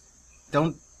 Just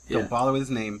don't bother with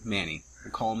his name, Manny.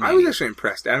 We'll call him Manny. I was actually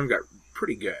impressed. Adam got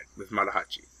pretty good with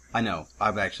Matahachi. I know.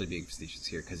 I'm actually being facetious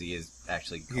here because he is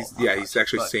actually called he's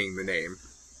actually saying the name.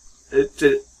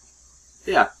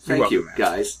 Thank you,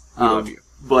 guys. We love you.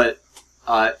 But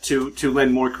to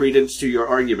lend more credence to your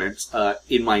arguments,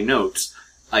 in my notes,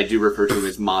 I do refer to him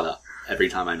as Mata every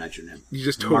time I mention him. You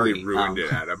just totally ruined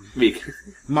it, Adam.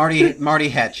 Marty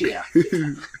Hatchy. Yeah.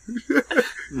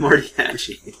 Marty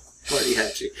Hatchy. Marty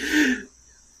Hatchy.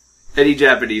 Any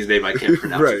Japanese name I can't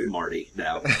pronounce is Marty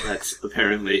now. That's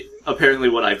apparently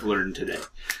what I've learned today.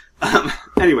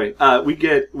 Anyway, we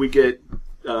get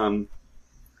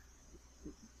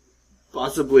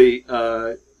possibly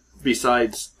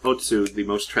besides Otsu, the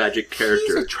most tragic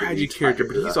character. He's a tragic character,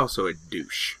 but he's also a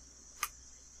douche.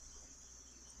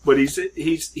 But he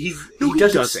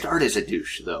doesn't start as a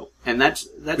douche though, and that's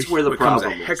where the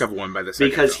problem is. A heck of one by the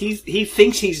second because film. he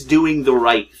thinks he's doing the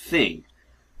right thing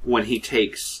when he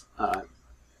takes the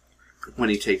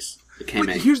Kame.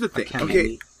 But here's the thing,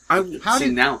 okay?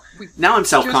 Now I'm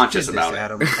self-conscious about it.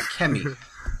 Adam. A Kemi.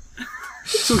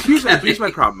 So here's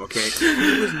my problem, okay?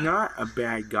 He was not a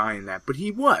bad guy in that, but he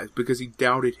was, because he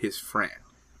doubted his friend.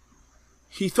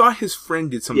 He thought his friend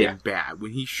did something bad,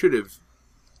 when he should have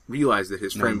realized that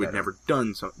his friend would have never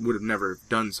done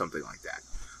something like that.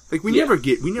 Like, we never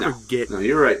get... No,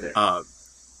 you're right there. Well,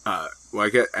 I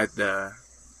get at the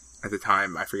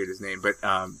time, I forget his name, but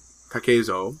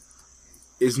Takezo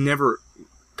is never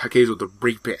Takezo the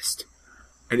rapist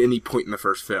at any point in the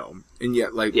first film. And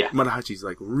yet, Matahachi's,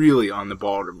 really on the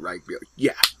ball to, be like,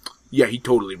 yeah, he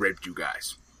totally raped you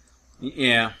guys.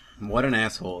 Yeah, what an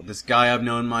asshole. This guy I've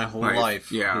known my whole life,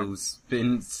 who's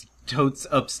been totes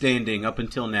upstanding up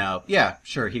until now. Yeah,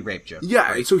 sure, he raped you.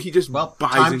 Yeah, so he just buys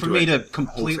time into for me to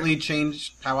completely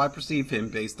change how I perceive him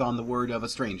based on the word of a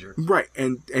stranger. Right,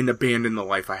 and abandon the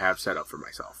life I have set up for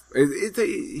myself.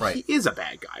 He is a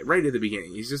bad guy, right at the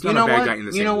beginning. He's just not a bad guy in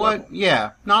the same level. You know what?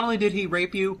 Yeah, not only did he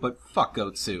rape you, but fuck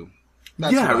Otsu.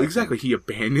 Yeah, exactly. He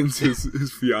abandons his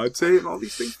fiancée and all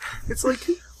these things. It's like,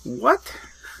 what?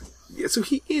 Yeah, so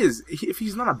he is, if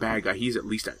he's not a bad guy, he's at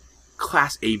least a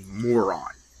Class A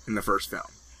moron in the first film.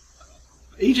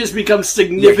 He just becomes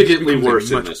significantly worse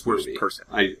in this worse movie. Person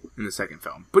in the second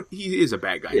film. But he is a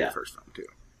bad guy in the first film, too.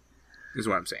 Is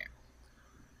what I'm saying.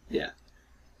 Yeah.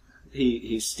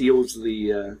 He steals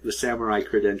the samurai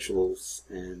credentials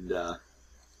and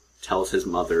tells his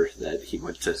mother that he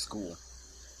went to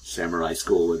samurai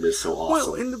school and is so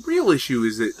awesome. Well, and the real issue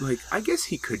is that, I guess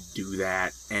he could do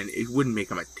that, and it wouldn't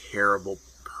make him a terrible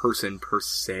person per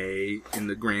se in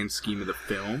the grand scheme of the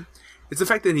film. It's the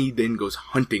fact that he then goes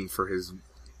hunting for his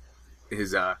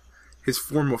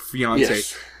former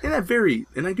fiancée in that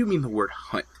and I do mean the word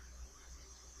hunt.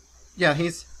 Yeah,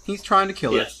 he's trying to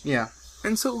kill her. Yeah.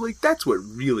 And so, that's what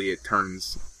really it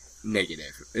turns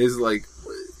negative. Is,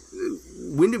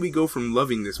 when did we go from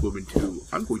loving this woman to,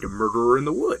 I'm going to murder her in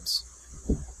the woods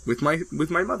with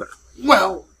my mother?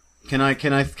 Well, can I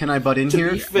butt in here?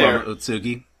 To be fair. Mama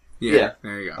Otsugi. Yeah,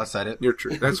 there you go. I said it. You're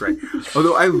true. That's right.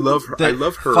 Although I love her. I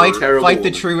love her. Fight the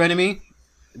true enemy.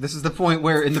 This is the point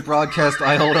where in the broadcast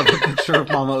I hold up a picture of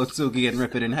Mama Otsugi and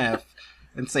rip it in half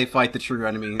and say, "Fight the true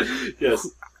enemy." Yes.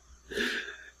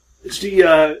 She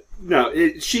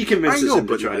she convinces him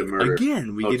to try to murder.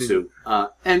 Again, we get into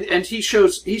and he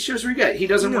shows regret. He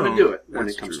doesn't want to do it when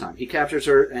it comes time. He captures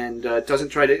her and doesn't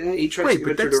try to. He tries to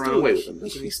convince her to run away with him.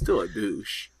 He's still a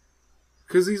douche.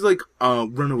 Because he's like,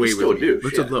 run away with me.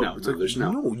 Let's elope.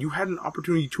 No, you had an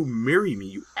opportunity to marry me,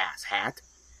 you asshat.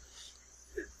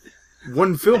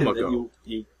 One film ago.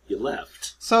 You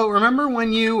left. So, remember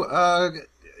when you,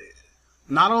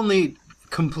 not only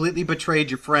completely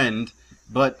betrayed your friend,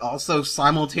 but also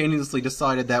simultaneously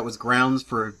decided that was grounds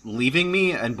for leaving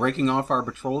me and breaking off our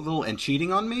betrothal and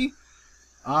cheating on me,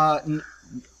 there's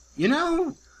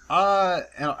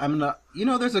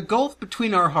a gulf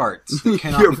between our hearts that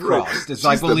cannot be crossed, as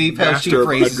I believe how she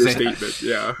phrases it.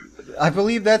 Yeah. I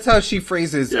believe that's how she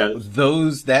phrases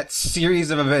that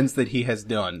series of events that he has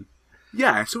done.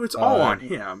 Yeah, so it's all on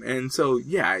him. And so,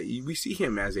 yeah, we see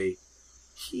him as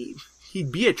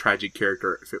he'd be a tragic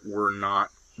character if it were not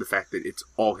the fact that it's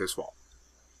all his fault.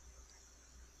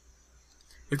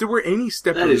 If there were any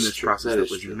step in this process that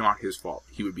was not his fault,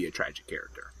 he would be a tragic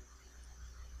character.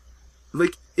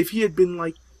 Like, if he had been,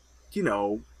 like,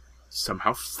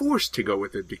 somehow forced to go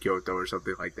with him to Kyoto or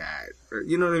something like that. Or,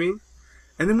 you know what I mean?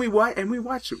 And then we watch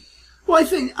him. Well, I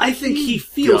think he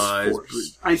feels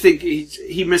forced. I think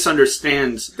he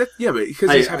misunderstands. But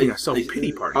because he's having a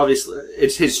self-pity party. Obviously,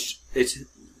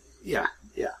 yeah.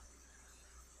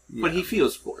 But he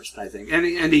feels forced, I think,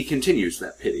 and he continues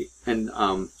that pity, and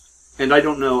I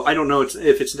don't know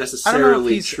if it's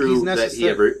necessarily true that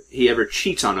he ever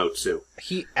cheats on Otsu.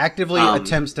 He actively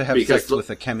attempts to have sex with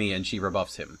Akemi, and she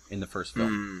rebuffs him in the first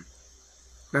film.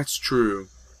 That's true.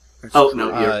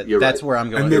 No, you're that's right. where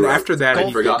I'm going. And then after that,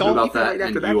 I'd forgotten about that.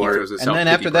 And then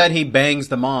after that, he bangs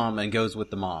the mom and goes with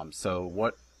the mom. So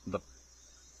what the?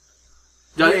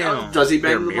 Does he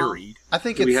bang the mom? I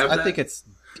think it's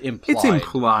implied. It's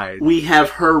implied. We have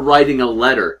her writing a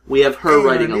letter. Saying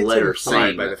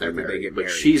by the fact that they get married. But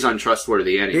she's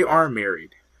untrustworthy anyway. They are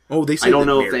married. Oh, they say I don't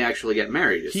know if they actually get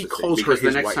married. He calls her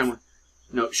his wife.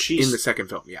 No, she's in the second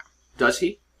film. Yeah. Does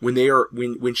he? When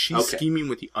she's scheming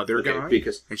with the other guy,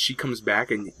 and she comes back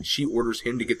and she orders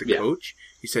him to get the coach,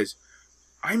 he says,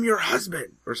 "I'm your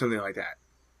husband," or something like that.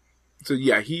 So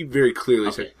yeah, he very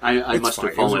clearly said, "I must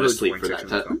have fallen asleep for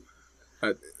that."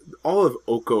 All of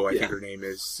Oko, I think her name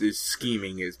is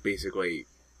scheming is basically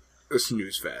a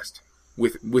snooze fest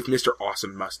with Mr.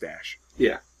 Awesome Mustache.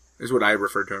 Yeah, is what I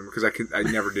refer to him because I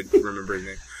never did remember his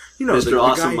name. Mr.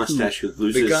 Awesome Mustache who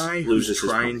loses, the guy who's loses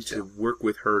trying to work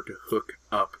with her to hook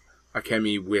up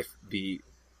Akemi with the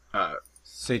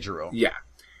Seijiro. Yeah,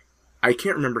 I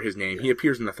can't remember his name. He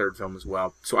appears in the third film as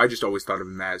well, so I just always thought of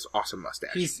him as Awesome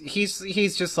Mustache.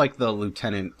 He's just like the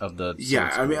lieutenant of the. Yeah,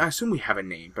 I mean, I assume we have a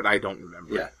name, but I don't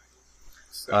remember. Yeah.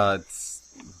 So,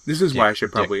 this is why I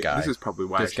should probably. This is probably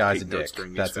why this I guy's should a take notes dick.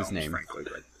 during That's these his name. Frankly,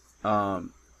 but.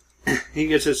 He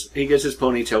gets his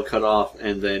ponytail cut off,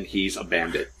 and then he's a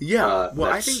bandit. Yeah,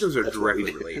 I think those are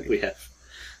directly related. We have.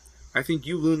 I think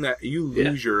you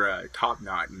lose your top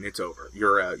knot, and it's over.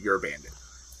 You're a bandit.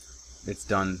 It's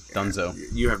done. Dunzo.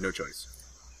 You have no choice.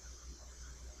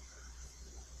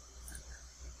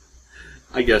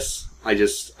 I guess I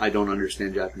don't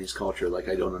understand Japanese culture like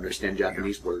I don't understand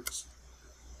Japanese words.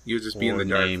 You'll just be in the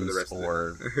dark for the rest or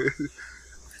of it.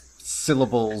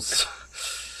 syllables.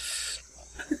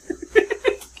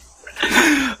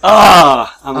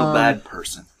 I'm a bad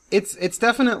person. It's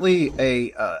definitely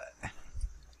a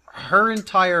her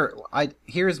entire.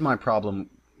 Here's my problem.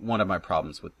 One of my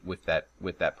problems with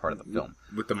that part of the film.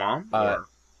 With the mom?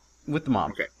 With the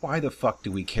mom. Okay. Why the fuck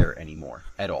do we care anymore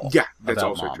at all? Yeah, that's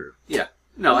also mom? true. Yeah.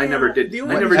 No, I never did.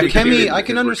 Akemi, I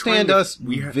can understand us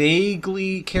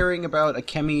vaguely caring about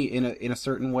Akemi in a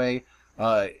certain way,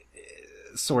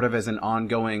 sort of as an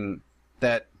ongoing,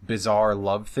 that bizarre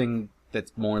love thing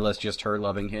that's more or less just her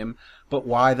loving him. But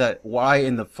why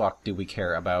in the fuck do we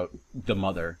care about the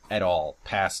mother at all?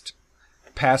 Past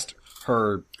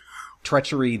her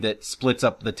treachery that splits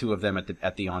up the two of them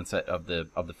at the onset of the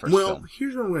first film. Well,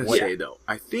 here's what I'm going to say though.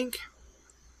 I think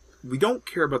we don't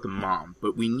care about the mom,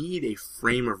 but we need a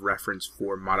frame of reference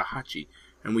for Matahachi.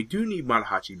 And we do need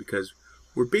Matahachi because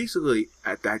we're basically,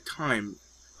 at that time,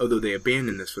 although they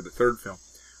abandoned this for the third film,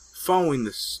 following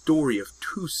the story of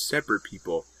two separate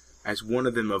people as one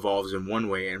of them evolves in one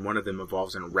way and one of them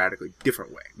evolves in a radically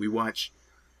different way. We watch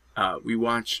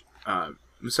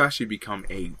Musashi become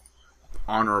a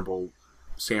honorable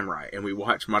samurai, and we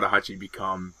watch Matahachi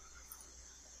become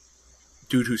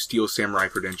dude who steals samurai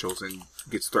credentials and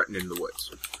gets threatened in the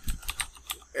woods.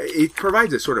 It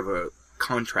provides a sort of a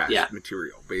contrast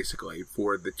material, basically,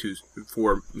 for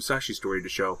Musashi's story to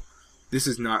show this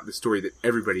is not the story that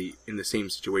everybody in the same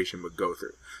situation would go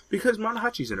through. Because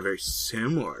Matahachi's in a very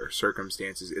similar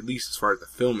circumstances, at least as far as the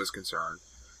film is concerned,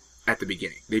 at the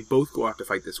beginning. They both go out to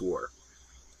fight this war,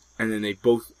 and then they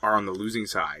both are on the losing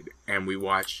side, and we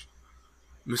watch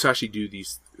Musashi do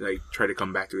these, try to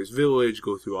come back to his village,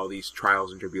 go through all these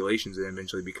trials and tribulations, and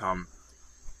eventually become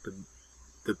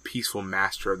the peaceful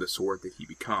master of the sword that he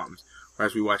becomes.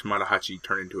 Whereas we watch Matahachi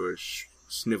turn into a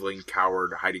sniveling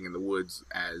coward hiding in the woods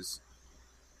as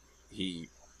he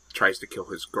tries to kill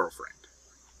his girlfriend.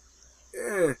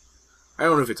 I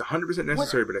don't know if it's 100%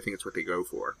 necessary, but I think it's what they go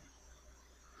for.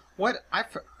 What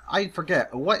I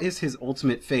forget. What is his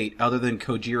ultimate fate other than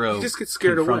Kojiro he just gets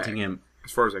scared confronting away, him?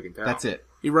 as far as I can tell. That's it.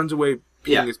 He runs away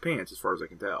peeing his pants, as far as I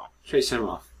can tell. Chase him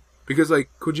off. Because, like,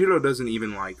 Kojiro doesn't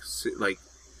even, like,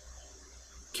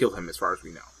 kill him, as far as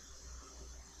we know.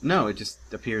 No, it just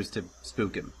appears to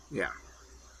spook him. Yeah.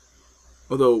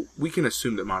 Although, we can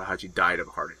assume that Matahachi died of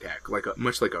a heart attack,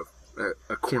 much like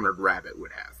a cornered rabbit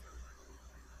would have.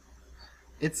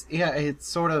 It's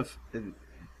sort of...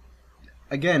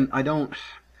 Again, I don't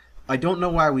know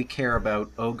why we care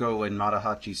about Ogo and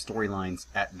Matahachi's storylines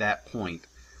at that point.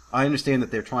 I understand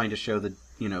that they're trying to show that,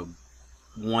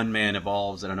 one man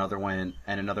evolves and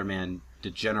another man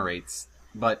degenerates,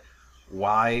 but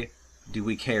why do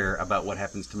we care about what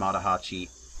happens to Matahachi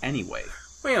anyway?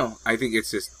 Well, I think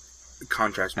it's just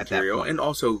contrast material, and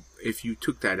also, if you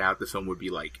took that out, the film would be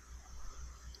like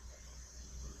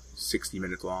 60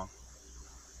 minutes long.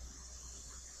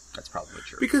 That's probably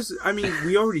true. Because, I mean,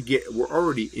 we're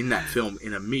already in that film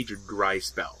in a major dry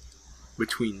spell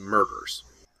between murders.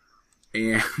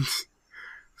 And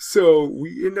so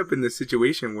we end up in this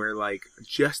situation where, like,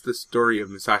 just the story of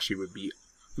Musashi would be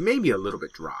maybe a little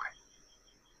bit dry.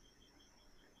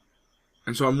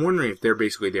 And so I'm wondering if they're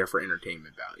basically there for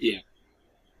entertainment value. Yeah.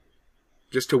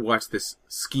 Just to watch this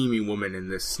scheming woman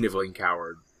and this sniveling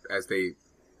coward as they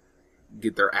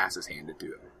get their asses handed to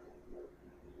them.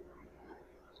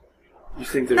 You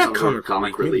think there's not comic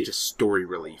relief, maybe relief? just story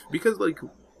relief. Because, like,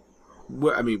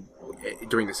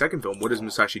 during the second film, what does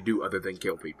Musashi do other than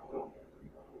kill people?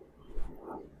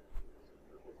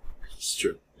 It's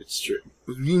true.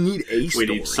 We need a story.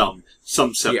 We need some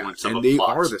semblance of a and they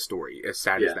plot. are the story, as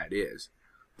sad as that is.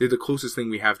 They're the closest thing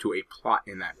we have to a plot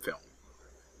in that film.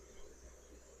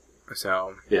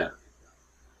 So... Yeah.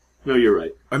 No, you're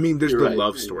right. I mean, there's You're the right.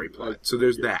 love story plot. So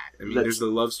there's that. I mean, there's That's- the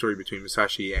love story between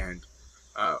Musashi and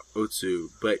Otsu,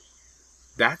 but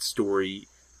that story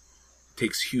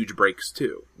takes huge breaks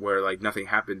too, where like nothing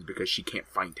happens because she can't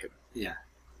find him. Yeah.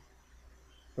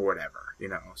 Or whatever,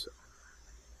 so.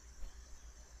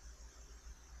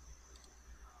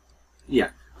 Yeah.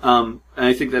 And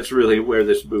I think that's really where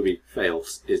this movie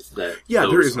fails, is that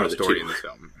There is are no the story two in this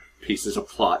film. pieces of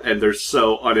plot, and they're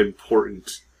so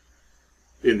unimportant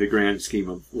in the grand scheme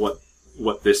of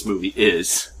what this movie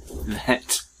is,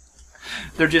 that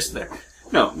they're just there.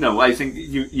 No, I think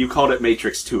you called it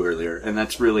Matrix 2 earlier, and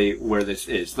that's really where this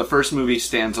is. The first movie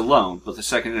stands alone, but the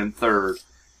second and third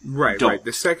Right.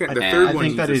 The third I one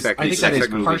think that is. I think that is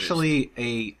second partially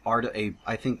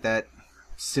I think that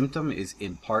symptom is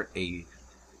in part a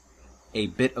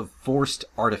bit of forced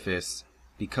artifice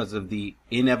because of the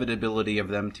inevitability of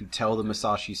them to tell the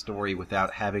Musashi story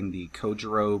without having the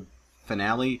Kojiro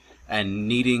finale and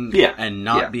needing and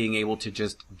not being able to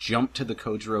just jump to the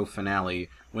Kojiro finale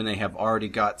when they have already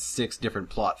got 6 different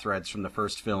plot threads from the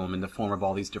first film in the form of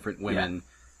all these different women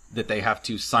that they have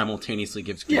to simultaneously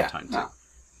give screen time to. No.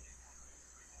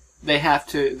 They have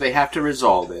to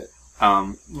resolve it,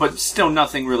 but still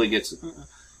nothing really gets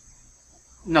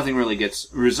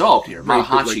resolved here. Right,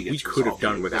 Matahachi we gets could have resolved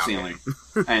done here. without That's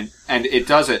the only, and it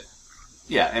does it.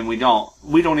 Yeah, and we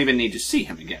don't even need to see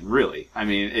him again. Really, I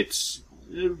mean, it's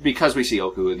because we see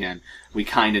Oku again. We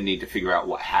kind of need to figure out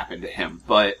what happened to him,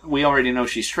 but we already know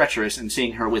she's treacherous, and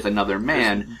seeing her with another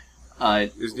man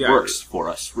works for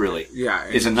us. Really,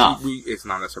 is enough. It's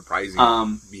not a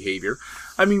surprising behavior.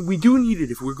 I mean, we do need it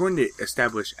if we're going to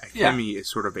establish Akemi as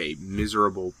sort of a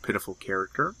miserable, pitiful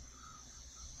character.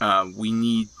 We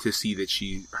need to see that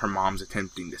her mom's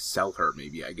attempting to sell her,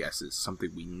 maybe, I guess, is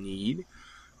something we need.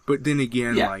 But then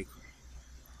again, like,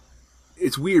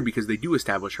 it's weird because they do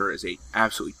establish her as a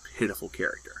absolutely pitiful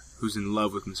character who's in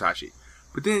love with Musashi.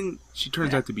 But then she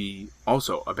turns out to be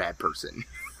also a bad person.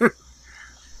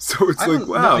 So it's like,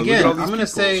 wow. Again, I'm going to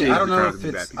say, I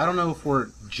don't know if we're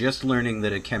just learning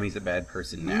that Akemi's a bad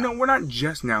person now. No, we're not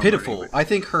just now. Pitiful. I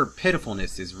think her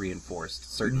pitifulness is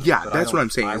reinforced, certainly. Yeah, that's what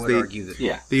I'm saying. I would argue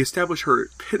that. They establish her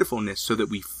pitifulness so that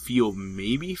we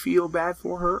feel bad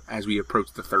for her as we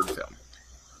approach the third film.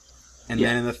 And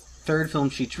then in the third film,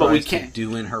 she tries to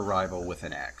do in her rival with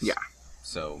an axe. Yeah.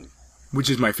 So... Which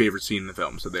is my favorite scene in the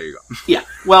film, so there you go. Yeah.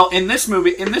 Well, in this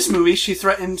movie, she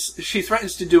threatens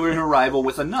to do in her rival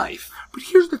with a knife. But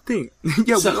here's the thing.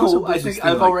 So I think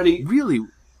I've already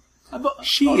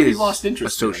she is lost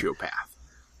interest a sociopath.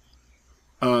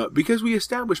 Because we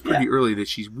established pretty early that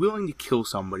she's willing to kill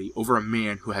somebody over a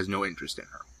man who has no interest in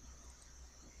her.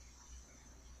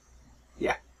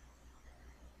 Yeah.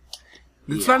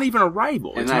 It's not even a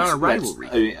rival. It's not a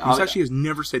rivalry. Musashi has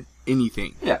never said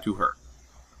anything to her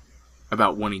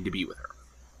about wanting to be with her.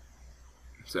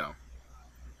 So,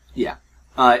 Yeah.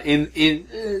 That's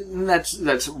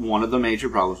one of the major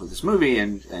problems with this movie,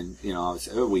 and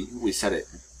we said it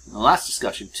in the last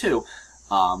discussion too.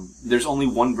 There's only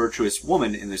one virtuous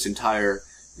woman in this entire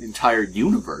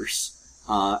universe,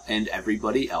 and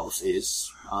everybody else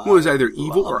is is either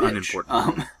evil or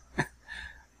unimportant.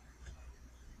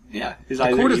 Yeah, the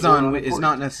courtesan is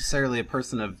not necessarily a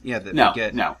person of we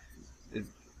get. No.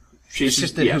 It's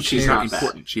just that she's not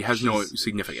important. She has no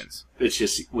significance. It's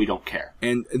just we don't care.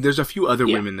 And there's a few other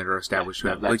women that are established who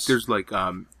have, there's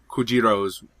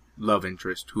Kojiro's love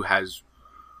interest who has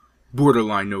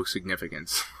borderline no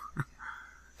significance.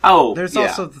 Oh, there's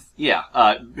also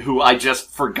who I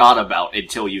just forgot about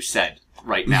until you said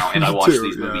right now, and I watched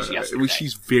these movies yesterday.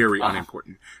 She's very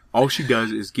unimportant. All she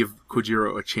does is give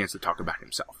Kojiro a chance to talk about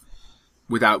himself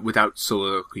without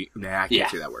soliloquy. Nah, I can't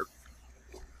say that word.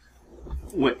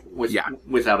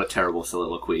 Without a terrible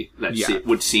soliloquy that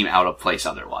would seem out of place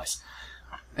otherwise.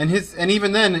 And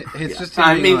even then, it's just.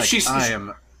 I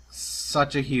am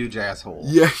such a huge asshole.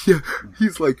 Yeah.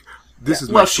 He's like, this is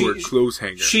my sword clothes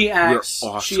hanger. We're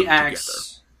awesome together.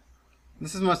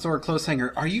 This is my sword clothes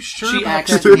hanger. Are you sure she about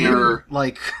acts that? Mirror.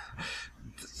 Like,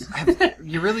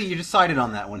 you decided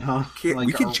on that one, huh?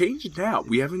 We can change it now.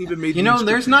 We haven't even made.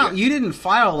 There's not. You didn't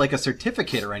file like a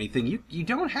certificate or anything. You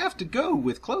don't have to go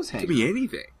with clothes hanger. It could be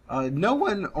anything. No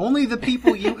one. Only the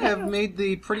people you have made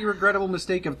the pretty regrettable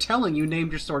mistake of telling you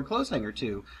named your sword clothes hanger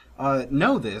to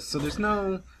know this. So there's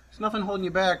nothing holding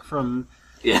you back from.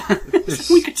 Yeah, there's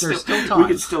still time. We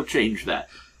could still change that.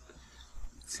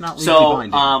 It's not legally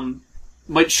binding.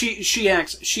 But she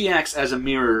acts as a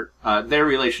mirror. Their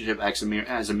relationship acts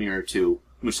as a mirror to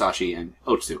Musashi and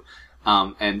Otsu,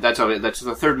 and that's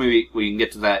the third movie. We can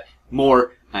get to that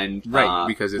more, and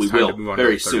because it's we time will to move on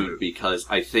very to the third soon. movie. Because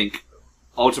I think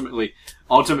ultimately,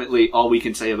 all we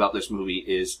can say about this movie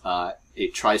is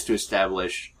it tries to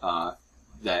establish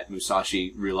that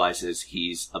Musashi realizes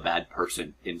he's a bad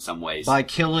person in some ways by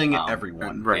killing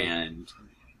everyone, and.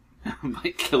 By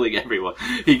killing everyone.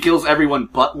 He kills everyone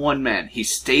but one man. He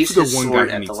stays his sword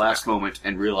at the last moment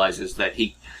and realizes that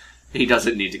he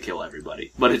doesn't need to kill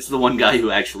everybody. But it's the one guy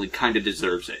who actually kind of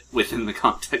deserves it within the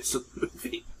context of the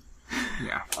movie.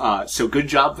 Yeah. So good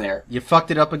job there. You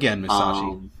fucked it up again,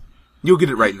 Musashi. You'll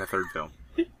get it right in the third film.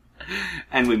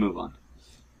 And we move on.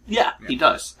 Yeah, he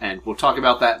does. And we'll talk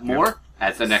about that more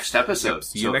at the next episode.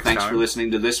 See you next thanks time. for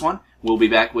listening to this one. We'll be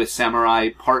back with Samurai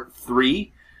Part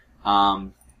 3.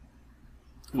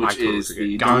 Which is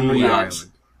the Ganryu Island.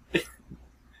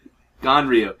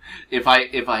 Ganryu. If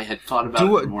I had thought about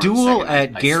it for more Duel a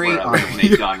second, at Gary I would have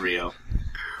made Ganryu.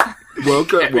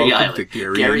 Welcome to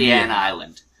Gary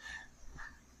Island.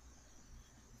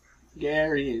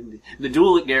 The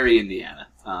Duel at Gary, Indiana.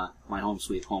 My home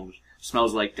sweet home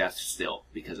smells like death still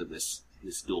because of this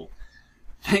duel.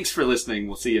 Thanks for listening.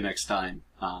 We'll see you next time.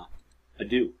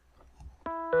 Adieu.